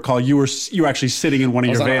 you may recall you were actually sitting in one of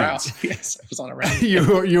your vans. Yes, I was on a route.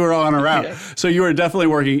 you were on a route. Yeah. So you were definitely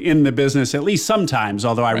working in the business, at least sometimes,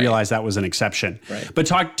 although I realize that was an exception. Right. But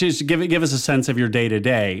give us a sense of your day to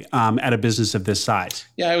day at a business of this size.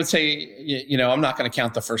 Yeah, I would say, I'm not going to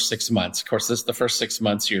count the first 6 months. Of course, the first 6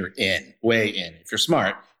 months you're way in. If you're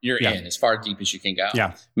smart, you're in as far deep as you can go,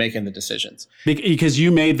 making the decisions. Because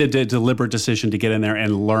you made the deliberate decision to get in there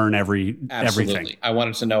and learn everything. I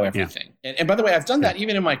wanted to know everything. Yeah. And by the way, I've done that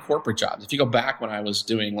even in my corporate jobs. If you go back when I was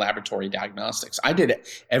doing laboratory diagnostics, I did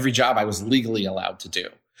every job I was legally allowed to do,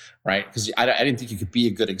 right? Because I didn't think you could be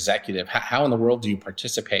a good executive. How in the world do you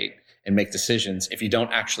participate and make decisions if you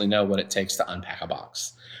don't actually know what it takes to unpack a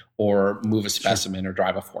box or move a specimen or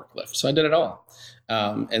drive a forklift? So I did it all.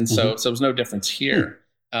 So it was no difference here.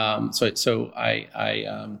 So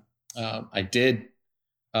I did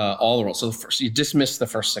all the roles. So you dismiss the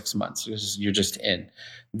first 6 months. You're just in.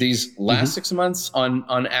 These last 6 months,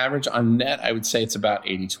 on average, on net, I would say it's about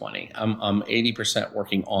 80-20. I'm 80%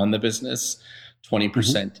 working on the business,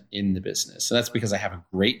 20% in the business. So that's because I have a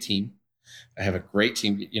great team. I've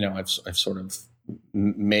sort of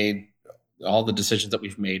made all the decisions that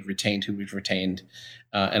we've made, retained who we've retained.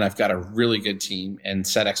 And I've got a really good team and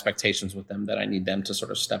set expectations with them that I need them to sort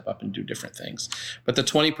of step up and do different things. But the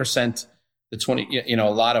 20%, a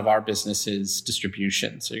lot of our business is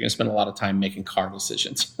distribution. So you're going to spend a lot of time making car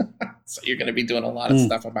decisions. So you're going to be doing a lot of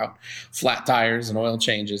stuff about flat tires and oil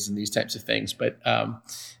changes and these types of things. But I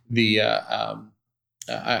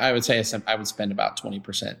would say I would spend about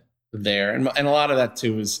 20% there. And a lot of that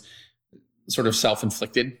too is sort of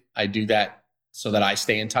self-inflicted. I do that so that I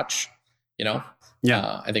stay in touch,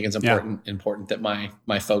 I think it's important that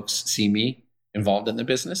my folks see me involved in the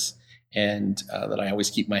business, and that I always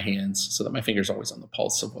keep my hands so that my finger's always on the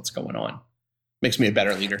pulse of what's going on. Makes me a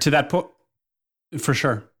better leader. To that point, for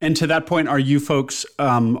sure. And to that point, are you folks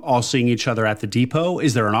all seeing each other at the depot?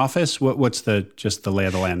 Is there an office? What's just the lay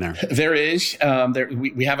of the land there? There is.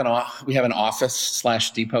 We have an office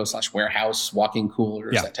 / depot / warehouse, walk-in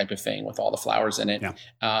coolers, that type of thing with all the flowers in it. Yeah.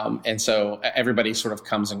 And so everybody sort of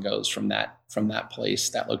comes and goes from that place,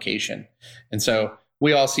 that location. And so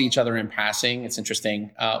we all see each other in passing. It's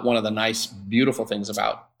interesting. One of the nice, beautiful things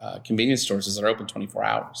about convenience stores is they're open 24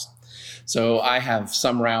 hours. So I have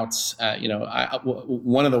some routes,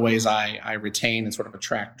 one of the ways I retain and sort of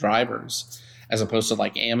attract drivers, as opposed to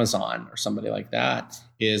like Amazon or somebody like that,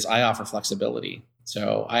 is I offer flexibility.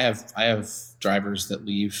 So I have drivers that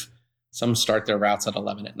leave. Some start their routes at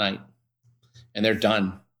 11 at night, and they're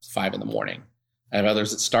done 5 in the morning. I have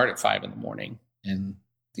others that start at 5 in the morning, and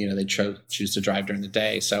they choose to drive during the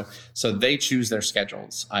day. So they choose their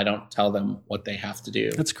schedules. I don't tell them what they have to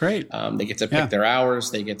do. That's great. They get to pick their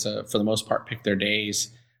hours. They get to, for the most part, pick their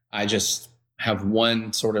days. I just have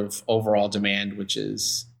one sort of overall demand, which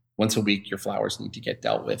is once a week, your flowers need to get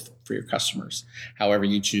dealt with for your customers. However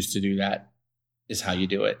you choose to do that is how you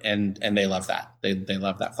do it. And they love that. They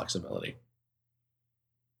love that flexibility.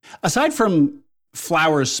 Aside from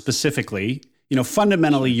flowers specifically,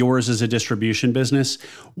 fundamentally yours is a distribution business.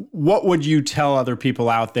 What would you tell other people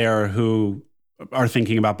out there who are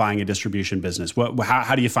thinking about buying a distribution business?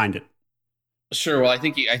 How do you find it? Sure. Well, I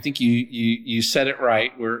think you said it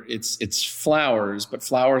right. Where it's flowers, but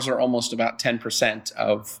flowers are almost about 10%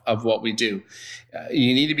 of what we do.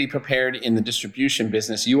 You need to be prepared in the distribution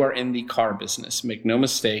business. You are in the car business. Make no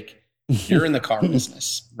mistake, you're in the car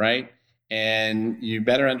business, right? And you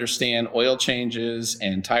better understand oil changes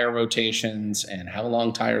and tire rotations and how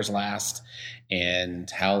long tires last and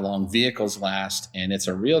how long vehicles last. And it's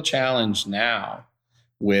a real challenge now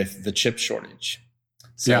with the chip shortage.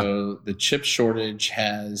 So the chip shortage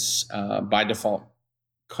has, by default,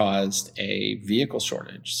 caused a vehicle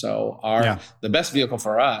shortage. So the best vehicle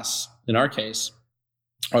for us, in our case,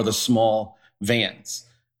 are the small vans,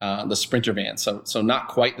 the Sprinter vans. So not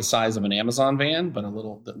quite the size of an Amazon van, but a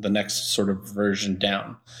little the next sort of version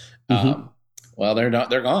down. Well, they're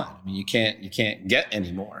gone. I mean, you can't get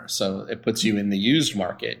any more. So it puts you in the used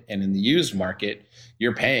market, and in the used market,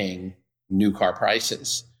 you're paying new car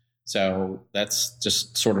prices. So that's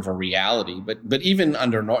just sort of a reality. But even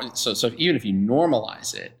under so even if you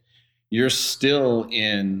normalize it, you're still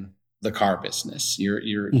in the car business.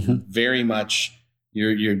 You're very much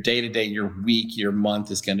your day-to-day, your week, your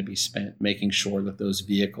month is going to be spent making sure that those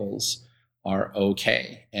vehicles are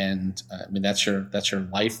okay. And I mean that's your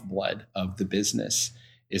lifeblood of the business,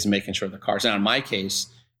 is making sure the cars. Now in my case,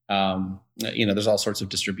 there's all sorts of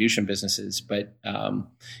distribution businesses, but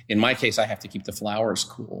in my case, I have to keep the flowers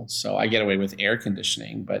cool. So I get away with air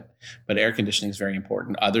conditioning, but air conditioning is very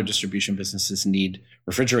important. Other distribution businesses need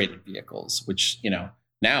refrigerated vehicles, which,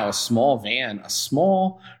 now a small van, a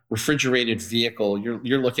small refrigerated vehicle,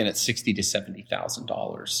 you're looking at $60,000 to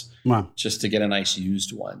 $70,000 just to get a nice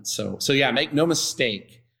used one. So make no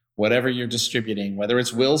mistake, whatever you're distributing, whether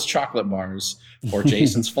it's Will's chocolate bars or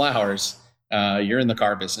Jason's flowers, you're in the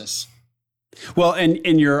car business. Well,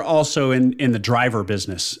 and you're also in the driver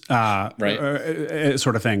business, right?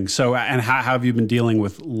 Sort of thing. So, and how have you been dealing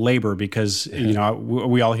with labor? Because,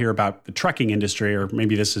 we all hear about the trucking industry, or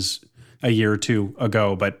maybe this is a year or two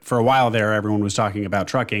ago, but for a while there, everyone was talking about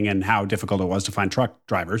trucking and how difficult it was to find truck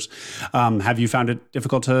drivers. Have you found it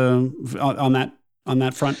difficult on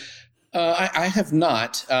that front? I have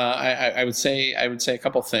not. I would say a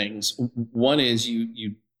couple things. One is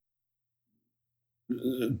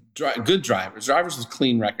good drivers with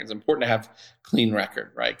clean records. It's important to have clean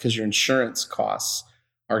record, right? Because your insurance costs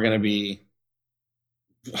are going to be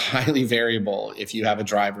highly variable if you have a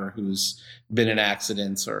driver who's been in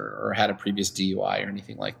accidents or had a previous DUI or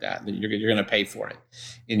anything like that. You're going to pay for it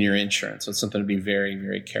in your insurance. So it's something to be very,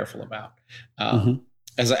 very careful about.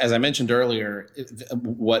 As I mentioned earlier,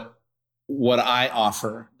 what I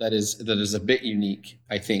offer that is a bit unique,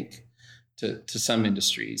 I think, to some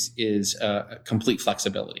industries is complete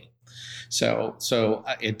flexibility. So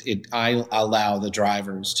I allow the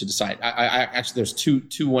drivers to decide. I actually, there's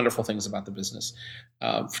two wonderful things about the business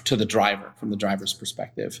to the driver, from the driver's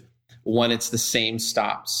perspective. One, it's the same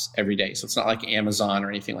stops every day. So it's not like Amazon or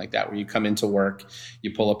anything like that, where you come into work,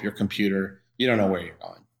 you pull up your computer, you don't know where you're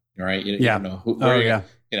going, right? You don't know where you're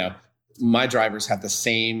going. My drivers have the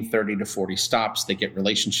same 30 to 40 stops. They get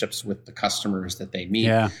relationships with the customers that they meet.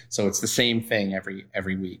 Yeah. So it's the same thing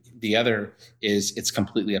every week. The other is it's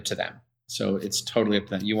completely up to them. So it's totally up to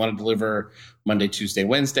them. You want to deliver Monday, Tuesday,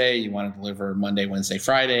 Wednesday. You want to deliver Monday, Wednesday,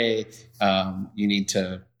 Friday. You need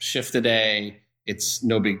to shift the day. It's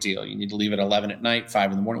no big deal. You need to leave at 11 at night,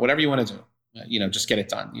 5 in the morning, whatever you want to do. Just get it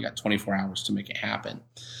done. You got 24 hours to make it happen.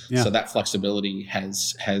 Yeah. So that flexibility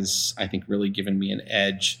has I think really given me an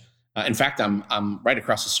edge. In fact, I'm right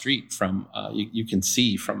across the street from you can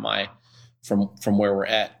see from where we're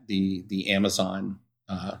at the Amazon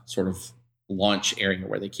sort of launch area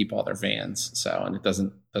where they keep all their vans. So, and it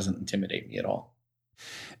doesn't intimidate me at all.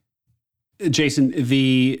 Jason,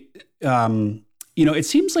 it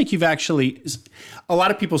seems like you've actually, a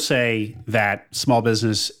lot of people say that small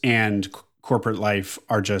business and corporate life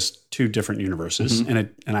are just two different universes,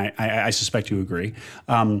 and I suspect you agree.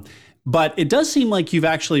 But it does seem like you've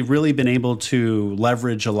actually really been able to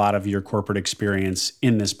leverage a lot of your corporate experience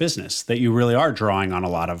in this business, that you really are drawing on a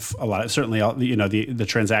lot of certainly, the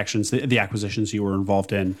transactions, the acquisitions you were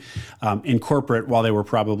involved in corporate, while they were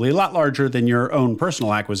probably a lot larger than your own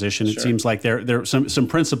personal acquisition. It seems like there some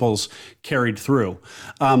principles carried through.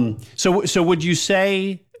 So would you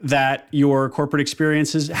say that your corporate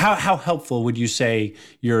experiences, how helpful would you say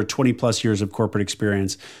your 20 plus years of corporate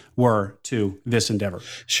experience were to this endeavor?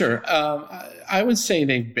 Sure. I would say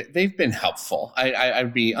they've been helpful.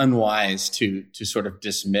 I'd be unwise to sort of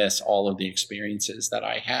dismiss all of the experiences that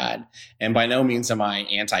I had. And by no means am I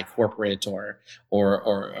anti-corporate or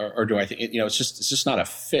do I think, it's just not a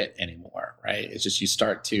fit anymore, right? It's just, you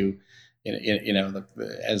start to,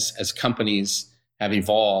 as companies have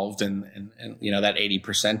evolved and that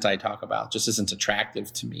 80% I talk about just isn't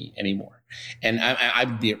attractive to me anymore. And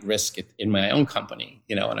I'd be at risk in my own company,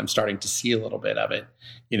 and I'm starting to see a little bit of it,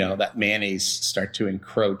 that mayonnaise start to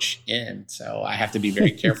encroach in. So I have to be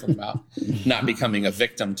very careful about not becoming a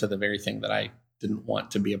victim to the very thing that I didn't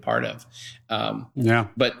want to be a part of.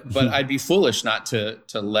 But I'd be foolish not to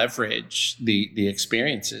leverage the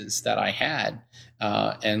experiences that I had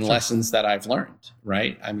and lessons that I've learned,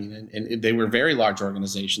 right? I mean, and they were very large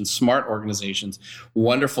organizations, smart organizations,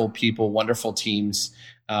 wonderful people, wonderful teams,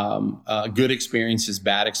 good experiences,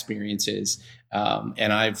 bad experiences,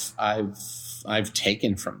 and I've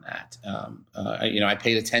taken from that. I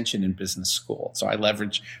paid attention in business school, so I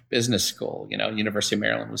leveraged business school. University of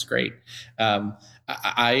Maryland was great. I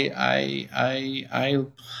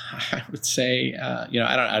would say, I don't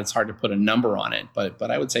know, it's hard to put a number on it,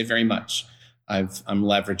 but I would say very much I'm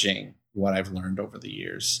leveraging what I've learned over the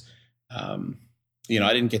years. I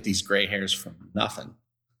didn't get these gray hairs from nothing.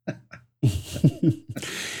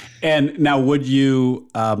 And now, would you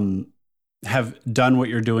have done what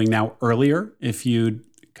you're doing now earlier if you'd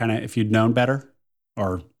known better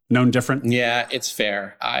or known different? Yeah, it's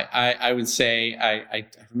fair. I would say I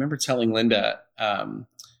remember telling Linda,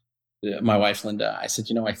 my wife Linda, I said,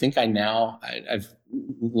 I think I've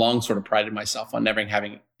long sort of prided myself on never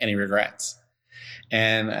having any regrets.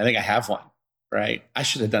 And I think I have one, right? I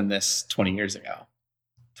should have done this 20 years ago.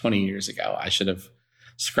 20 years ago, I should have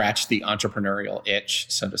scratched the entrepreneurial itch,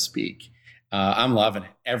 so to speak. I'm loving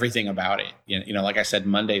it, everything about it. Like I said,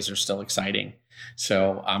 Mondays are still exciting.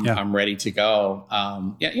 So I'm ready to go.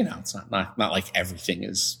 It's not like everything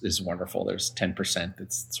is wonderful. There's 10%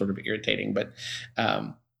 that's sort of irritating, but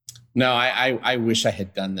no, I wish I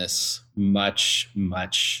had done this much,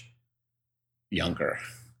 much younger.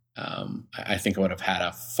 I think I would have had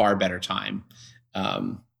a far better time.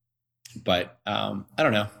 But I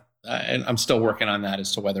don't know. And I'm still working on that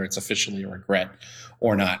as to whether it's officially a regret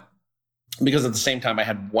or not. Because at the same time, I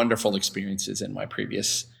had wonderful experiences in my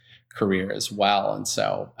previous career as well. And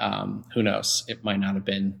so who knows, it might not have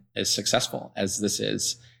been as successful as this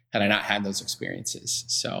is had I not had those experiences.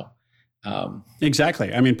 So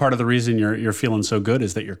exactly. I mean, part of the reason you're feeling so good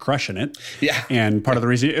is that you're crushing it. Yeah. And part of the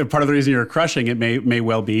reason you're crushing it may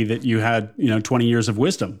well be that you had 20 years of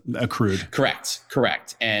wisdom accrued. Correct.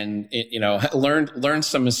 And learned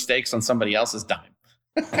some mistakes on somebody else's dime.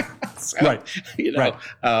 So, right. Right.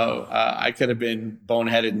 I could have been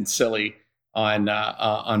boneheaded and silly on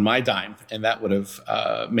my dime, and that would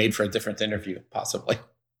have made for a different interview, possibly.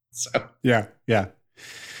 So yeah.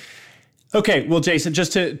 Okay, well, Jason,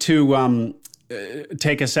 just to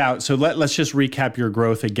take us out, so let's just recap your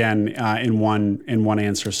growth again in one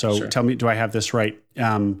answer. So Sure. Tell me, do I have this right?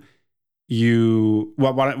 Why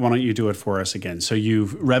don't you do it for us again? So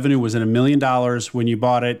revenue was at $1 million when you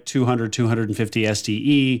bought it, 250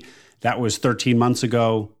 SDE. That was 13 months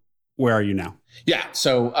ago. Where are you now? Yeah.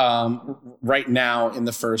 So right now in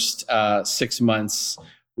the first 6 months,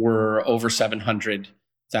 we're over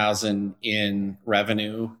 700,000 in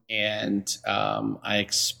revenue, and I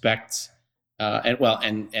expect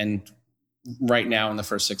and right now in the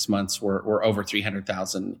first 6 months, we're over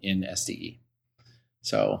 300,000 in SDE.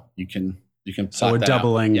 So you can plot so a that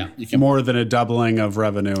doubling, out. Yeah, you can, more than a doubling of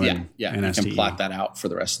revenue. In you SDE. Can plot that out for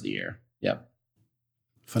the rest of the year. Yep.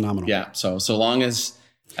 Phenomenal. Yeah. So long as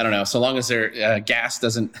their gas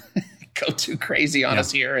doesn't go too crazy on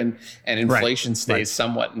us here, and inflation stays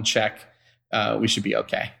somewhat in check, we should be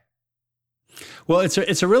okay. Well, it's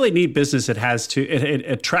a really neat business. It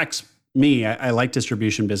attracts me. I like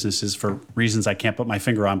distribution businesses for reasons I can't put my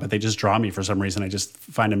finger on, but they just draw me for some reason. I just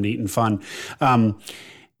find them neat and fun.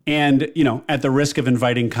 And at the risk of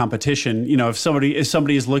inviting competition, if somebody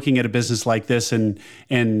is looking at a business like this in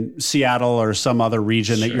Seattle or some other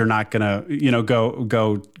region that you're not going to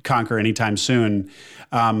go conquer anytime soon,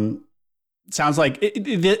 sounds like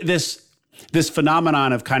this this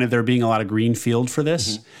phenomenon of kind of there being a lot of greenfield for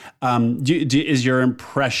this. Is your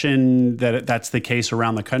impression that that's the case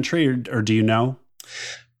around the country, or do you know?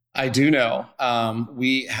 I do know.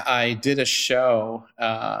 I did a show.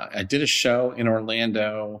 I did a show in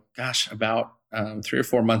Orlando. About 3 or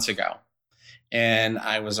 4 months ago, and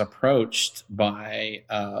I was approached by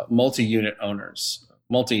multi-unit owners,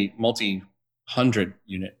 multi-hundred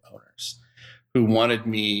unit owners, who wanted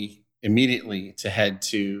me immediately to head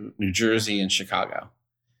to New Jersey and Chicago,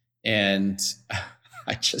 and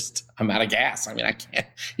I'm out of gas. I mean, I can't,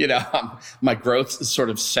 my growth is sort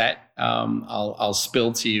of set. I'll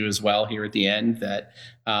spill to you as well here at the end that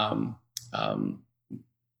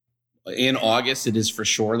in August, it is for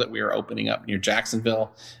sure that we are opening up near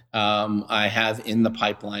Jacksonville. I have in the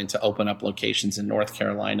pipeline to open up locations in North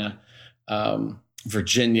Carolina,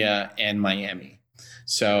 Virginia, and Miami.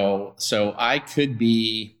 So I could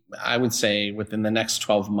be, I would say, within the next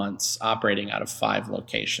 12 months, operating out of 5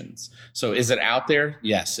 locations. So is it out there?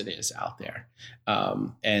 Yes, it is out there.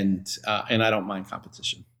 And I don't mind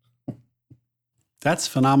competition. That's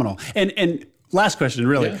phenomenal. And last question,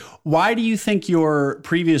 really. Yeah. Why do you think your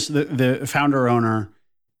previous, the founder owner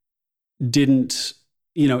didn't,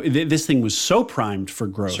 this thing was so primed for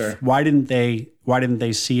growth? Sure. Why didn't they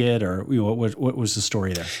see it, or what was the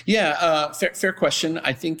story there? Yeah, fair question.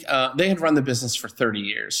 I think they had run the business for 30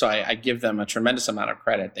 years, so I give them a tremendous amount of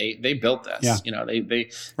credit. They built this. Yeah. They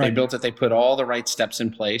built it. They put all the right steps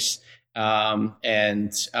in place. There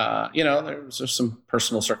was some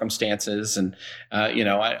personal circumstances, and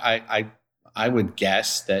I would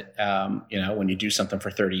guess that when you do something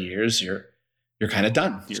for 30 years, you're kind of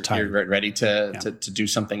done. You're ready to do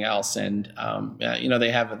something else. And,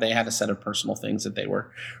 they had a set of personal things that they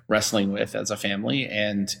were wrestling with as a family,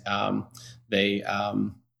 and they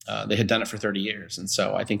had done it for 30 years. And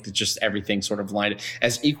so I think that just everything sort of lined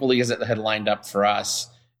as equally as it had lined up for us,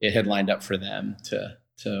 it had lined up for them to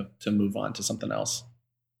move on to something else.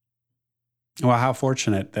 Well, how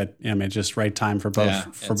fortunate that, just right time for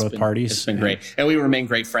both parties. It's been great. And we remain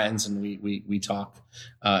great friends, and we talk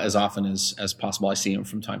as often as possible. I see them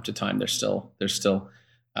from time to time. They're still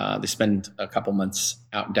they spend a couple months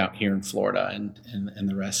out here in Florida and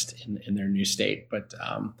the rest in their new state. But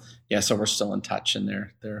so we're still in touch, and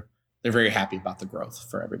they're very happy about the growth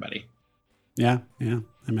for everybody. Yeah, I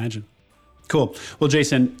imagine. Cool. Well,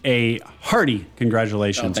 Jason, a hearty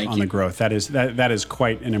congratulations on the growth. That is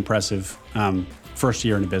quite an impressive first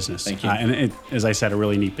year in a business. Thank you. And it, as I said, a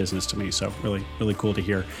really neat business to me. So really, really cool to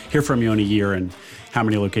hear from you in a year and how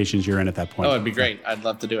many locations you're in at that point. Oh, it'd be great. I'd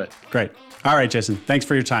love to do it. Great. All right, Jason. Thanks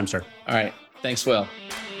for your time, sir. All right. Thanks, Will.